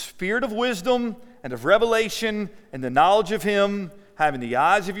the spirit of wisdom and of revelation and the knowledge of Him, having the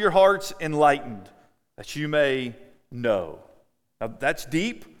eyes of your hearts enlightened, that you may know. Now, that's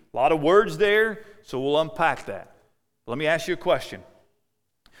deep, a lot of words there, so we'll unpack that. Let me ask you a question.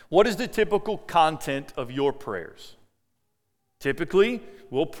 What is the typical content of your prayers? Typically,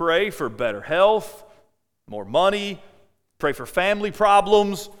 we'll pray for better health, more money, pray for family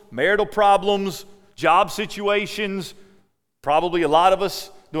problems, marital problems, job situations. Probably a lot of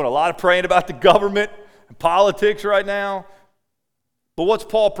us doing a lot of praying about the government and politics right now. But what's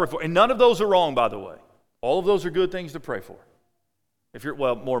Paul pray for? And none of those are wrong, by the way. All of those are good things to pray for. If you're,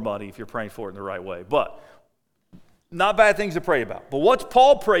 well, more money if you're praying for it in the right way. But not bad things to pray about. But what's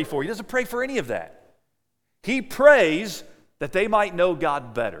Paul pray for? He doesn't pray for any of that. He prays that they might know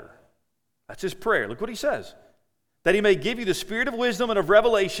God better. That's his prayer. Look what he says. That he may give you the spirit of wisdom and of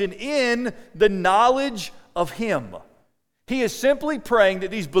revelation in the knowledge of him. He is simply praying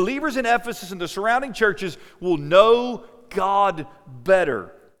that these believers in Ephesus and the surrounding churches will know God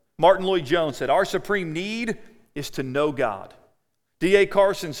better. Martin Lloyd-Jones said, our supreme need is to know God. D.A.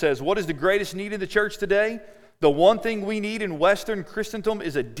 Carson says, what is the greatest need in the church today? The one thing we need in Western Christendom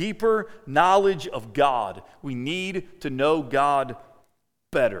is a deeper knowledge of God. We need to know God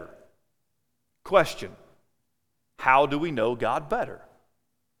better. Question, how do we know God better?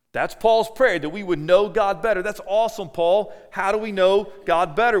 That's Paul's prayer, that we would know God better. That's awesome, Paul. How do we know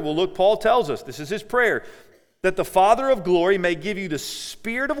God better? Well, look, Paul tells us, this is his prayer, that the Father of glory may give you the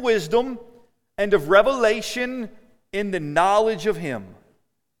spirit of wisdom and of revelation in the knowledge of him.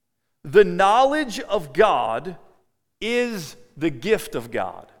 The knowledge of God is the gift of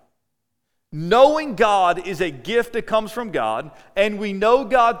God. Knowing God is a gift that comes from God, and we know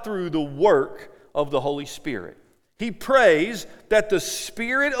God through the work of the Holy Spirit. He prays that the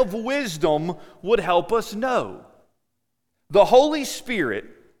spirit of wisdom would help us know. The Holy Spirit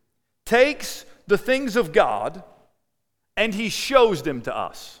takes the things of God and he shows them to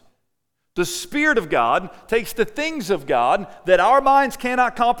us. The Spirit of God takes the things of God that our minds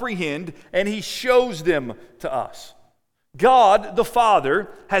cannot comprehend and he shows them to us. God, the Father,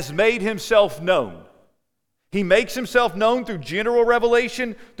 has made himself known. He makes himself known through general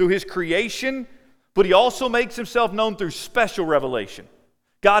revelation, through his creation, but he also makes himself known through special revelation.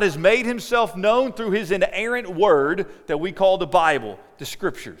 God has made himself known through his inerrant word that we call the Bible, the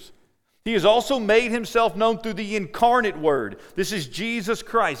Scriptures. He has also made himself known through the incarnate word. This is Jesus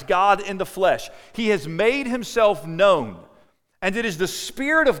Christ, God in the flesh. He has made himself known. And it is the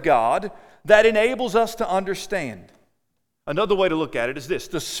Spirit of God that enables us to understand. Another way to look at it is this.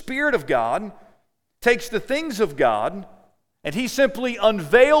 The Spirit of God takes the things of God and he simply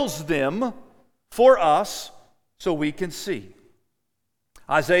unveils them for us so we can see.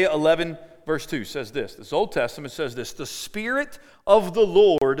 Isaiah 11 verse 2 says this. This Old Testament says this. The Spirit of the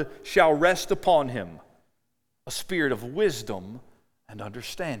Lord shall rest upon him, a spirit of wisdom and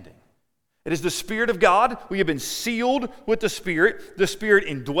understanding. It is the Spirit of God. We have been sealed with the Spirit. The Spirit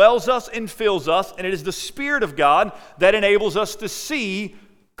indwells us and fills us, and it is the Spirit of God that enables us to see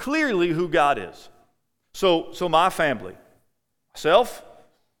clearly who God is. So my family, myself,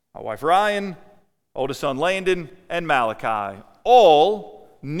 my wife Ryan, oldest son Landon, and Malachi, all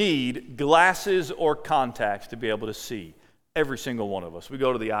need glasses or contacts to be able to see. Every single one of us. We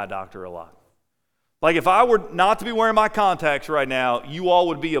go to the eye doctor a lot. Like if I were not to be wearing my contacts right now, you all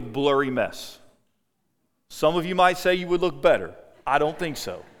would be a blurry mess. Some of you might say you would look better. I don't think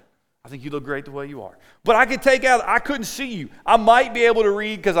so. I think you look great the way you are. But I could take out, I couldn't see you. I might be able to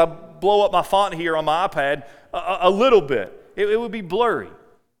read because I blow up my font here on my iPad a little bit. It would be blurry.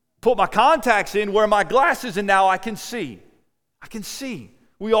 Put my contacts in, wear my glasses, and now I can see. I can see.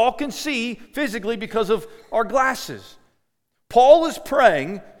 We all can see physically because of our glasses. Paul is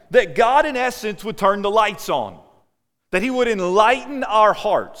praying that God, in essence, would turn the lights on, that he would enlighten our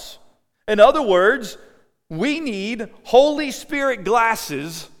hearts. In other words, we need Holy Spirit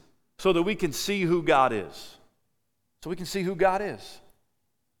glasses so that we can see who God is. So we can see who God is.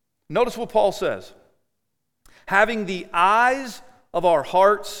 Notice what Paul says. Having the eyes of our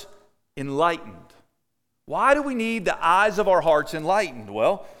hearts enlightened. Why do we need the eyes of our hearts enlightened?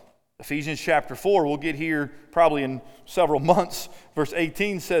 Well, Ephesians chapter 4, we'll get here probably in several months. Verse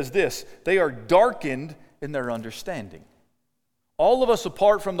 18 says this, they are darkened in their understanding. All of us,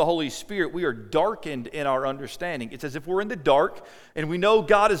 apart from the Holy Spirit, we are darkened in our understanding. It's as if we're in the dark and we know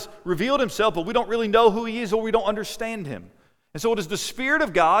God has revealed himself, but we don't really know who he is or we don't understand him. And so it is the Spirit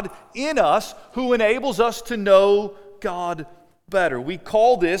of God in us who enables us to know God better. We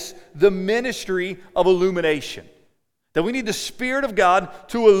call this the ministry of illumination. That we need the Spirit of God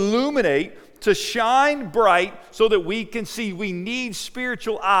to illuminate, to shine bright so that we can see. We need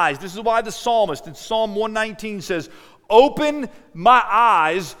spiritual eyes. This is why the psalmist in Psalm 119 says, open my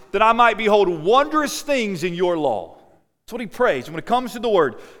eyes that I might behold wondrous things in your law. That's what he prays. When it comes to the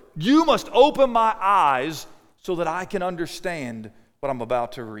word, you must open my eyes so that I can understand what I'm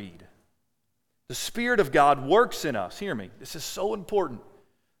about to read. The Spirit of God works in us. Hear me. This is so important.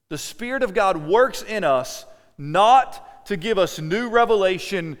 The Spirit of God works in us not to give us new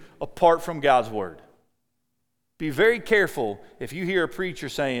revelation apart from God's Word. Be very careful if you hear a preacher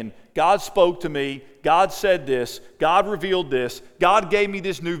saying, God spoke to me, God said this, God revealed this, God gave me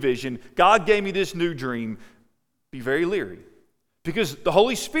this new vision, God gave me this new dream. Be very leery. Because the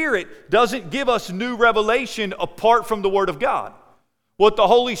Holy Spirit doesn't give us new revelation apart from the Word of God. What the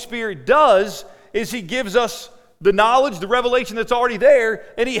Holy Spirit does is He gives us the knowledge, the revelation that's already there,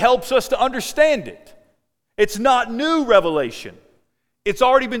 and He helps us to understand it. It's not new revelation. It's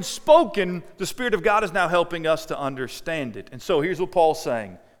already been spoken. The Spirit of God is now helping us to understand it. And so here's what Paul's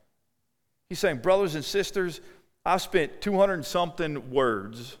saying. He's saying, brothers and sisters, I've spent 200 and something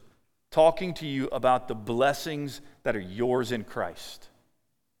words talking to you about the blessings that are yours in Christ.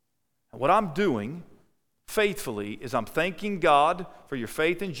 And what I'm doing faithfully is I'm thanking God for your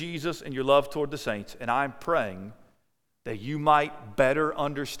faith in Jesus and your love toward the saints, and I'm praying that you might better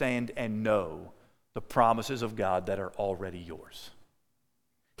understand and know the promises of God that are already yours.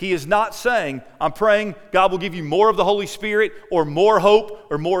 He is not saying, I'm praying God will give you more of the Holy Spirit or more hope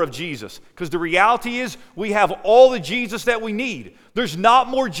or more of Jesus. Because the reality is we have all the Jesus that we need. There's not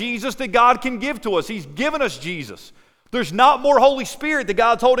more Jesus that God can give to us. He's given us Jesus. There's not more Holy Spirit that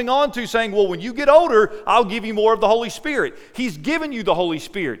God's holding on to saying, well, when you get older, I'll give you more of the Holy Spirit. He's given you the Holy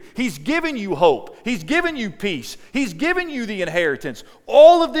Spirit. He's given you hope. He's given you peace. He's given you the inheritance.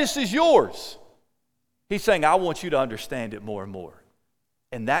 All of this is yours. He's saying, I want you to understand it more and more.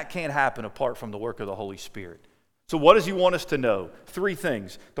 And that can't happen apart from the work of the Holy Spirit. So what does He want us to know? 3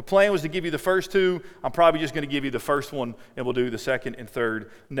 things. The plan was to give you the first 2. I'm probably just going to give you the first one, and we'll do the second and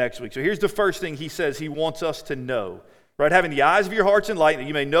third next week. So here's the first thing He says He wants us to know. Right? Having the eyes of your hearts enlightened, that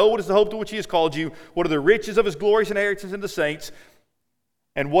you may know what is the hope to which He has called you, what are the riches of His glorious inheritance in the saints,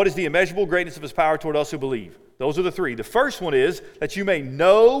 and what is the immeasurable greatness of His power toward us who believe. Those are the 3. The first one is that you may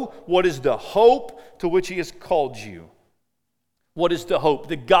know what is the hope to which He has called you. What is the hope?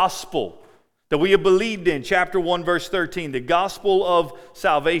 The gospel that we have believed in. Chapter 1, verse 13. The gospel of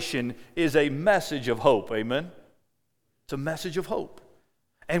salvation is a message of hope. Amen? It's a message of hope.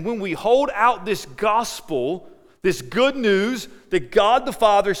 And when we hold out this gospel, this good news that God the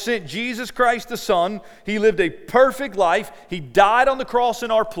Father sent Jesus Christ the Son, He lived a perfect life, He died on the cross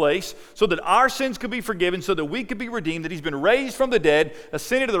in our place so that our sins could be forgiven, so that we could be redeemed, that He's been raised from the dead,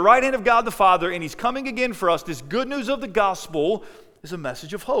 ascended to the right hand of God the Father, and He's coming again for us. This good news of the gospel is a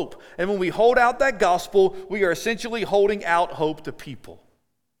message of hope. And when we hold out that gospel, we are essentially holding out hope to people.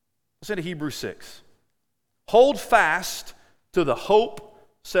 Listen to Hebrews 6. Hold fast to the hope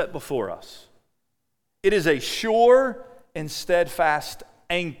set before us. It is a sure and steadfast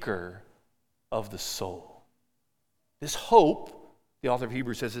anchor of the soul. This hope, the author of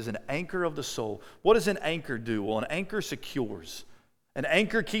Hebrews says, is an anchor of the soul. What does an anchor do? Well, an anchor secures. An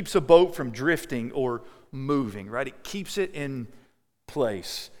anchor keeps a boat from drifting or moving, right? It keeps it in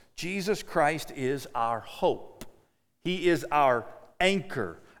place. Jesus Christ is our hope. He is our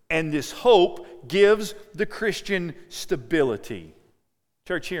anchor. And this hope gives the Christian stability.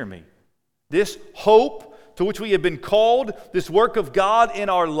 Church, hear me. This hope to which we have been called, this work of God in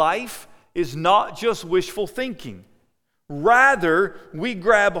our life, is not just wishful thinking. Rather, we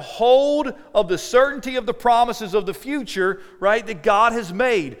grab hold of the certainty of the promises of the future, right, that God has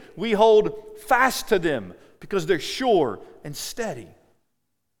made. We hold fast to them because they're sure and steady.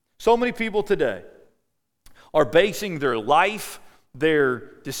 So many people today are basing their life,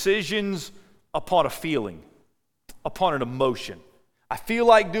 their decisions upon a feeling, upon an emotion. I feel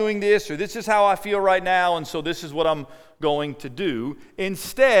like doing this, or this is how I feel right now, and so this is what I'm going to do,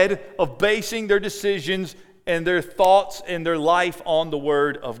 instead of basing their decisions and their thoughts and their life on the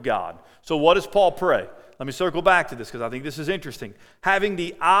Word of God. So what does Paul pray? Let me circle back to this because I think this is interesting. Having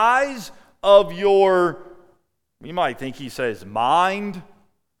the eyes of your, you might think he says mind,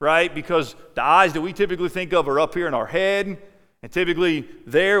 right? Because the eyes that we typically think of are up here in our head, and typically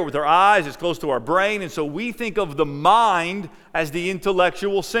there with our eyes, it's close to our brain, and so we think of the mind as the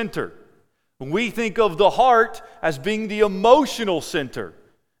intellectual center. We think of the heart as being the emotional center.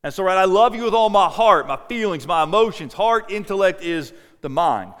 And so, right, I love you with all my heart, my feelings, my emotions. Heart, intellect is the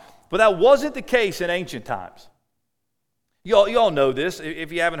mind. But that wasn't the case in ancient times. You all know this.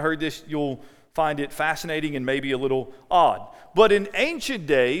 If you haven't heard this, you'll find it fascinating and maybe a little odd. But in ancient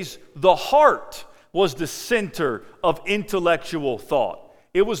days, the heart was the center of intellectual thought.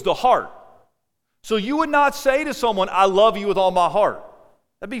 It was the heart. So you would not say to someone, I love you with all my heart.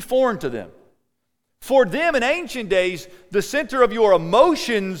 That'd be foreign to them. For them in ancient days, the center of your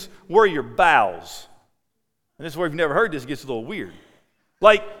emotions were your bowels. And this is where if you've never heard this, it gets a little weird.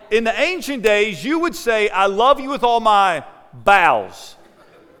 Like in the ancient days, you would say, I love you with all my bowels.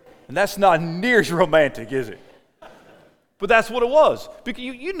 And that's not near as romantic, is it? But that's what it was. Because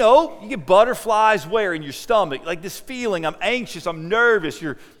you know, you get butterflies where? In your stomach. Like this feeling, I'm anxious, I'm nervous,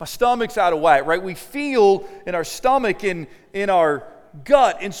 my stomach's out of whack, right? We feel in our stomach, in our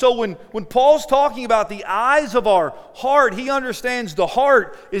gut. And so when Paul's talking about the eyes of our heart, he understands the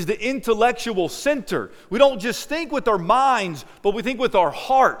heart is the intellectual center. We don't just think with our minds, but we think with our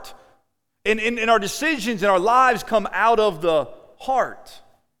heart. And our decisions and our lives come out of the heart.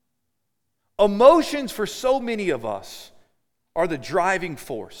 Emotions for so many of us are the driving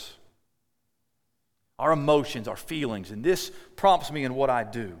force. Our emotions, our feelings, and this prompts me in what I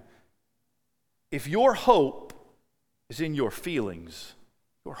do. If your hope is in your feelings,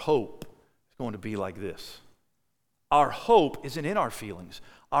 your hope is going to be like this. Our hope isn't in our feelings.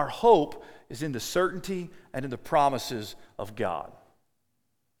 Our hope is in the certainty and in the promises of God.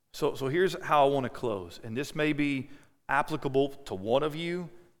 So here's how I want to close, and this may be applicable to one of you.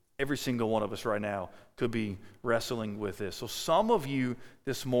 Every single one of us right now could be wrestling with this. So some of you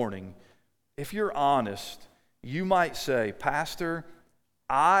this morning, if you're honest, you might say, Pastor,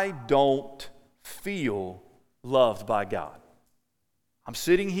 I don't feel loved by God. I'm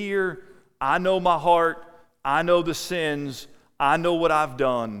sitting here, I know my heart, I know the sins, I know what I've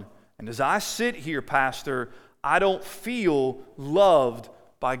done, and as I sit here, Pastor, I don't feel loved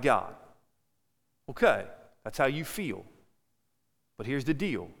by God. Okay, that's how you feel. But here's the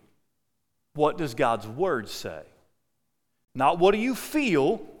deal. What does God's Word say? Not what do you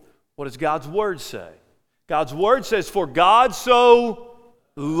feel, what does God's Word say? God's Word says, for God so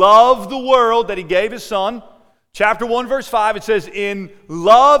loved the world that He gave His Son. Chapter 1, verse 5, it says, in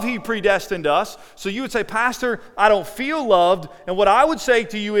love He predestined us. So you would say, Pastor, I don't feel loved. And what I would say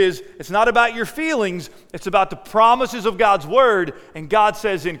to you is, it's not about your feelings, it's about the promises of God's Word. And God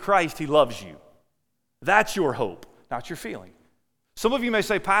says in Christ He loves you. That's your hope, not your feeling. Some of you may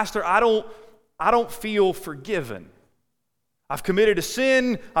say, Pastor, I don't feel forgiven. I've committed a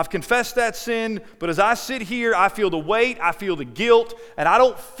sin, I've confessed that sin, but as I sit here, I feel the weight, I feel the guilt, and I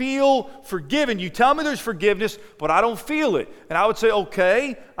don't feel forgiven. You tell me there's forgiveness, but I don't feel it. And I would say,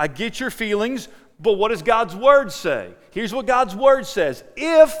 okay, I get your feelings, but what does God's Word say? Here's what God's Word says.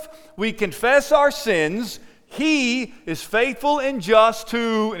 If we confess our sins, He is faithful and just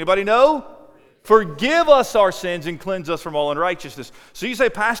to, anybody know? Forgive us our sins and cleanse us from all unrighteousness. So you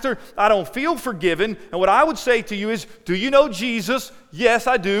say, Pastor, I don't feel forgiven. And what I would say to you is, do you know Jesus? Yes,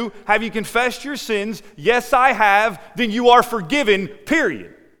 I do. Have you confessed your sins? Yes, I have. Then you are forgiven,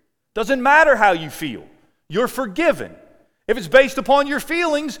 period. Doesn't matter how you feel. You're forgiven. If it's based upon your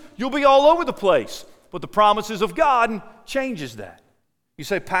feelings, you'll be all over the place. But the promises of God changes that. You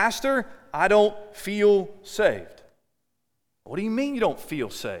say, Pastor, I don't feel saved. What do you mean you don't feel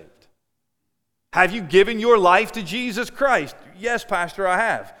saved? Have you given your life to Jesus Christ? Yes, Pastor, I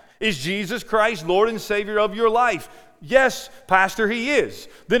have. Is Jesus Christ Lord and Savior of your life? Yes, Pastor, He is.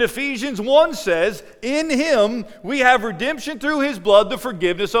 Then Ephesians 1 says, in Him we have redemption through His blood, the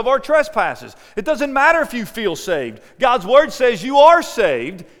forgiveness of our trespasses. It doesn't matter if you feel saved. God's Word says you are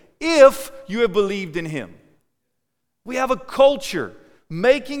saved if you have believed in Him. We have a culture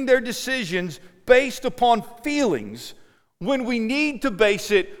making their decisions based upon feelings when we need to base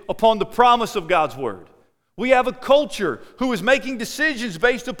it upon the promise of God's Word. We have a culture who is making decisions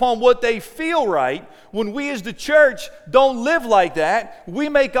based upon what they feel right. When we as the church don't live like that, we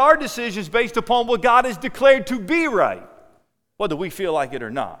make our decisions based upon what God has declared to be right, whether we feel like it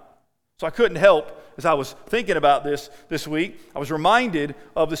or not. So I couldn't help, as I was thinking about this week, I was reminded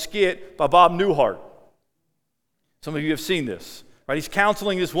of the skit by Bob Newhart. Some of you have seen this, right? He's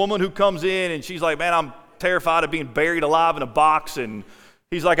counseling this woman who comes in and she's like, man, I'm terrified of being buried alive in a box, and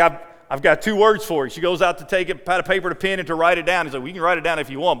he's like, I've got 2 words for you. She goes out to take a pad of paper and a pen and to write it down. He's like, well, you can write it down if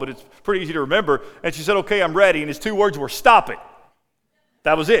you want, but it's pretty easy to remember. And she said, okay, I'm ready. And his 2 words were, stop it.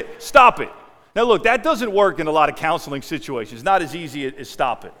 That was it. Stop it. Now look, that doesn't work in a lot of counseling situations. It's not as easy as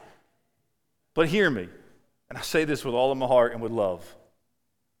stop it. But hear me, and I say this with all of my heart and with love.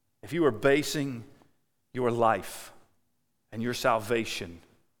 If you are basing your life and your salvation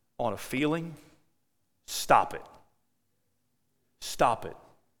on a feeling, stop it. Stop it.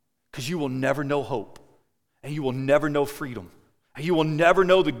 Because you will never know hope. And you will never know freedom. And you will never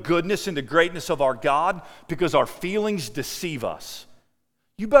know the goodness and the greatness of our God because our feelings deceive us.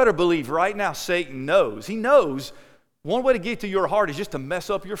 You better believe right now Satan knows. He knows one way to get to your heart is just to mess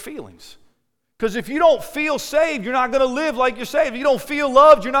up your feelings. Because if you don't feel saved, you're not going to live like you're saved. If you don't feel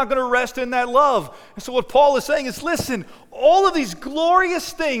loved, you're not going to rest in that love. And so what Paul is saying is, listen, all of these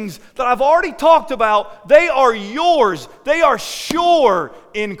glorious things that I've already talked about, they are yours. They are sure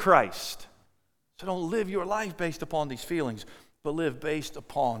in Christ. So don't live your life based upon these feelings. but live based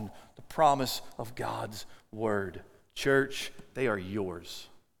upon the promise of God's word. Church, they are yours.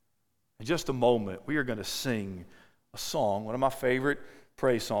 In just a moment, we are going to sing a song, one of my favorite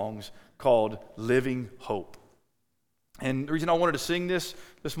praise songs, called Living Hope. And the reason I wanted to sing this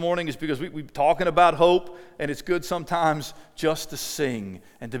morning is because we're talking about hope, and it's good sometimes just to sing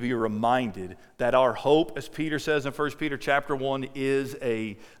and to be reminded that our hope, as Peter says in 1 Peter chapter 1, is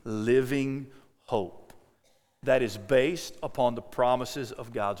a living hope that is based upon the promises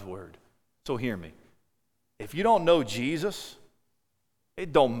of God's word. So hear me. If you don't know Jesus,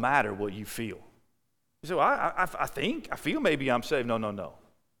 it don't matter what you feel. You say, well, I feel maybe I'm saved. No.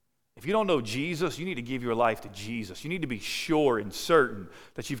 If you don't know Jesus, you need to give your life to Jesus. You need to be sure and certain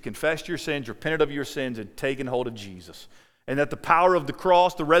that you've confessed your sins, repented of your sins, and taken hold of Jesus. And that the power of the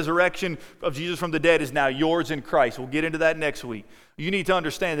cross, the resurrection of Jesus from the dead is now yours in Christ. We'll get into that next week. You need to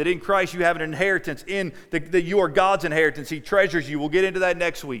understand that in Christ you have an inheritance, that you are God's inheritance. He treasures you. We'll get into that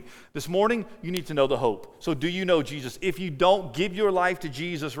next week. This morning, you need to know the hope. So do you know Jesus? If you don't, give your life to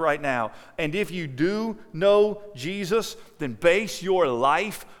Jesus right now. And if you do know Jesus, then base your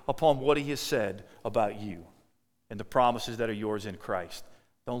life upon what he has said about you and the promises that are yours in Christ.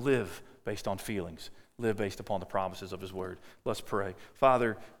 Don't live based on feelings. Live based upon the promises of his word. Let's pray.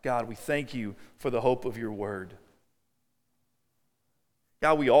 Father, God, we thank you for the hope of your word.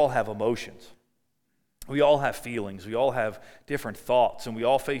 God, we all have emotions. We all have feelings. We all have different thoughts, and we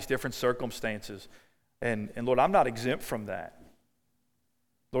all face different circumstances. And Lord, I'm not exempt from that.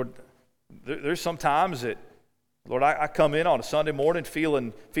 Lord, there's some times that, Lord, I come in on a Sunday morning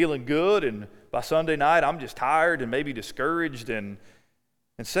feeling good, and by Sunday night I'm just tired and maybe discouraged, and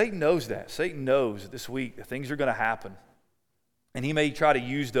Satan knows that. Satan knows that this week that things are going to happen. And he may try to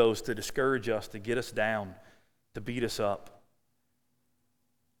use those to discourage us, to get us down, to beat us up.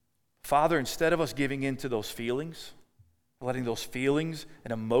 Father, instead of us giving in to those feelings, letting those feelings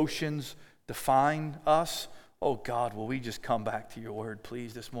and emotions define us, oh God, will we just come back to your word,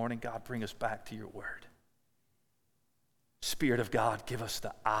 please, this morning? God, bring us back to your word. Spirit of God, give us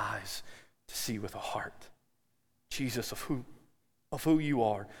the eyes to see with a heart, Jesus, of who you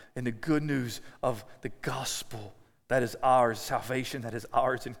are, and the good news of the gospel that is ours, salvation that is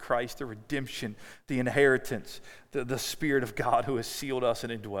ours in Christ, the redemption, the inheritance, the Spirit of God who has sealed us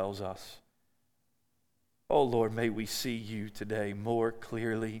and indwells us. Oh Lord, may we see you today more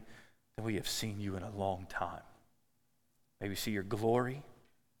clearly than we have seen you in a long time. May we see your glory.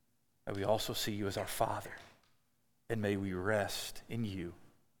 May we also see you as our Father. And may we rest in you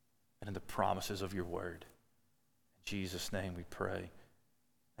and in the promises of your word. In Jesus' name we pray.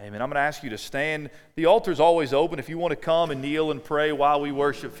 Amen. I'm going to ask you to stand. The altar is always open. If you want to come and kneel and pray while we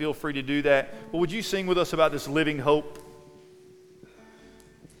worship, feel free to do that. But would you sing with us about this living hope?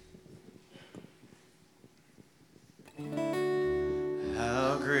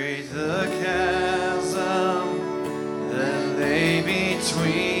 How great the chasm that lay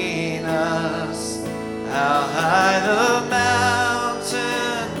between us. How high the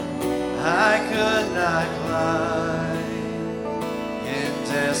mountain I could not climb.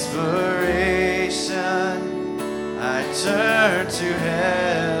 Desperation, I turned to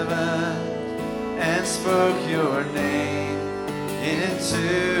heaven and spoke your name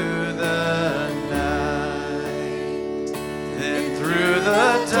into the night. Then through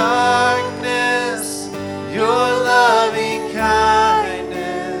the darkness, your loving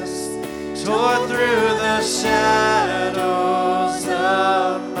kindness tore through the shadows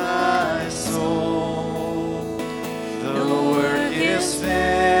of my soul. The work is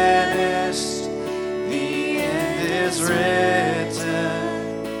finished, the end is written.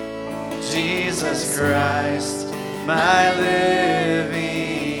 Jesus Christ, my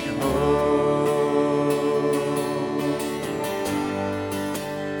living hope.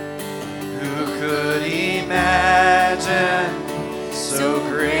 Who could imagine so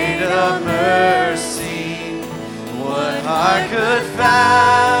great a mercy? What heart could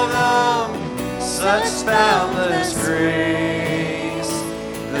fathom such boundless grace?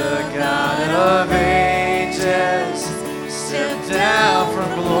 The God of ages stepped down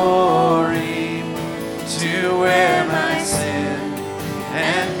from glory to wear my sin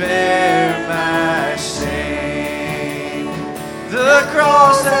and bear my shame. The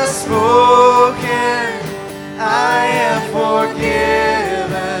cross has spoken, I am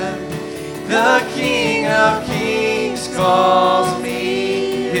forgiven. The King of Kings calls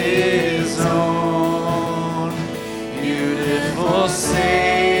me his own. Beautiful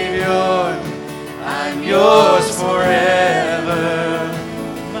Savior, I'm yours forever.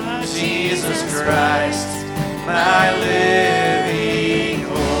 Jesus Christ, my living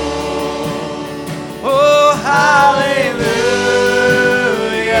hope. Oh, hallelujah.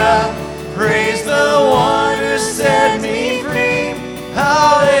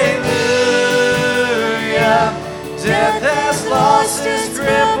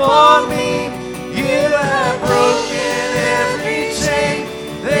 grip on me. You have broken every chain.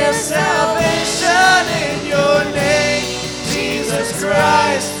 There's salvation in your name, Jesus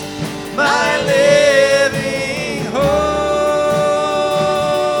Christ, my living hope.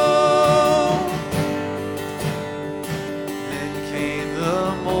 Then came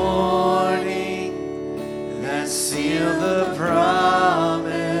the morning that sealed the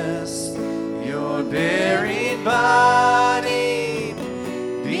promise. Your buried body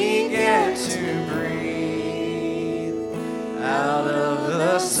began to breathe out of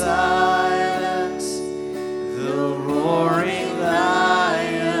the silence. The roaring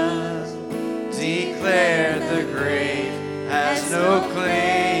lion declared the grave has no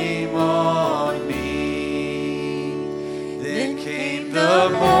claim on me. Then came the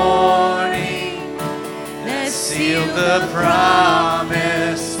morning that sealed the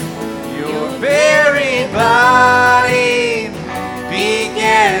promise. Your buried body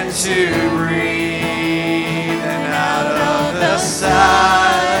began to breathe, and out of the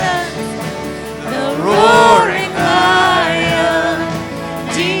silence, the roaring lion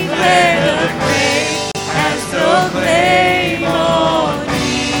declared the grave has no claim on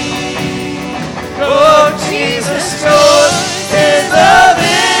me. Oh, Jesus, yours is the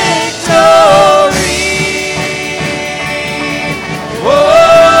victory. Oh,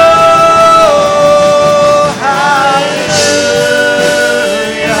 hallelujah.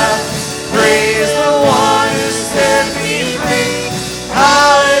 Praise the one who set me free.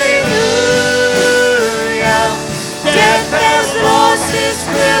 Hallelujah. Death has lost its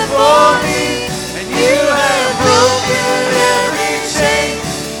grip on me, and you have broken every chain.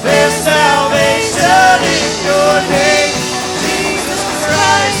 There's salvation in your name, Jesus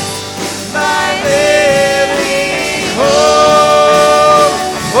Christ, my living hope.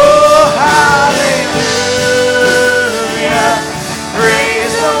 Oh, hallelujah.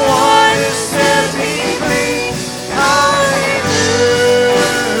 Praise the one who set me free. Hallelujah.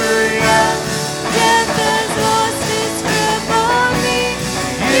 Death has lost its grip on me.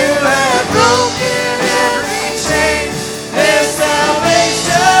 You have broken every chain. There's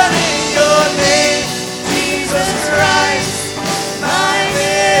salvation in your name, Jesus Christ, my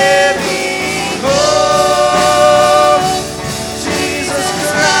living hope. Jesus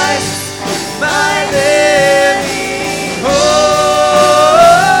Christ, my living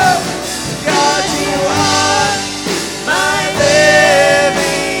hope. God, you are my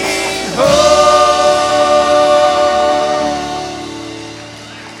living hope.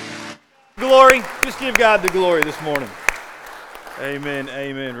 Glory. Just give God the glory this morning. Amen.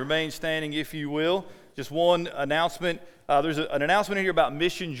 Amen. Remain standing if you will. Just one announcement. There's an announcement in here about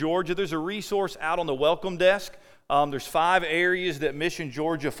Mission Georgia. There's a resource out on the welcome desk. There's 5 areas that Mission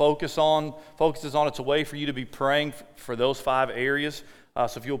Georgia focuses on. It's a way for you to be praying for those 5 areas.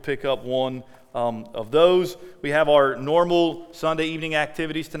 So if you'll pick up one of those. We have our normal Sunday evening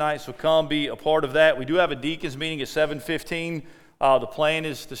activities tonight, so come be a part of that. We do have a deacons meeting at 7:15. The plan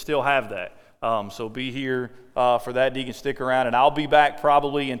is to still have that. So be here for that. Deacon, stick around, and I'll be back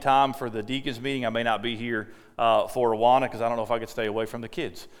probably in time for the deacons meeting. I may not be here for Awana because I don't know if I could stay away from the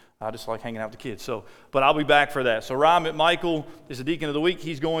kids. I just like hanging out with the kids. But I'll be back for that. So Ryan McMichael is the deacon of the week.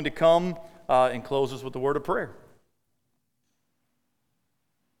 He's going to come and close us with the word of prayer.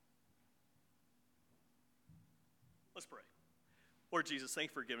 Let's pray. Lord Jesus, thank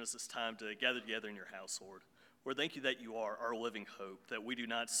you for giving us this time to gather together in your house, Lord. Lord, thank you that you are our living hope, that we do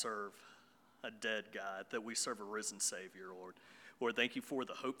not serve a dead God, that we serve a risen Savior, Lord. Lord, thank you for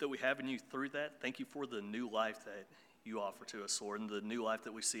the hope that we have in you through that. Thank you for the new life that you offer to us, Lord, and the new life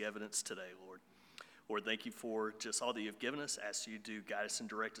that we see evidence today, Lord. Lord, thank you for just all that you've given us. Ask you to guide us and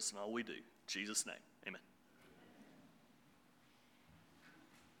direct us in all we do. In Jesus' name.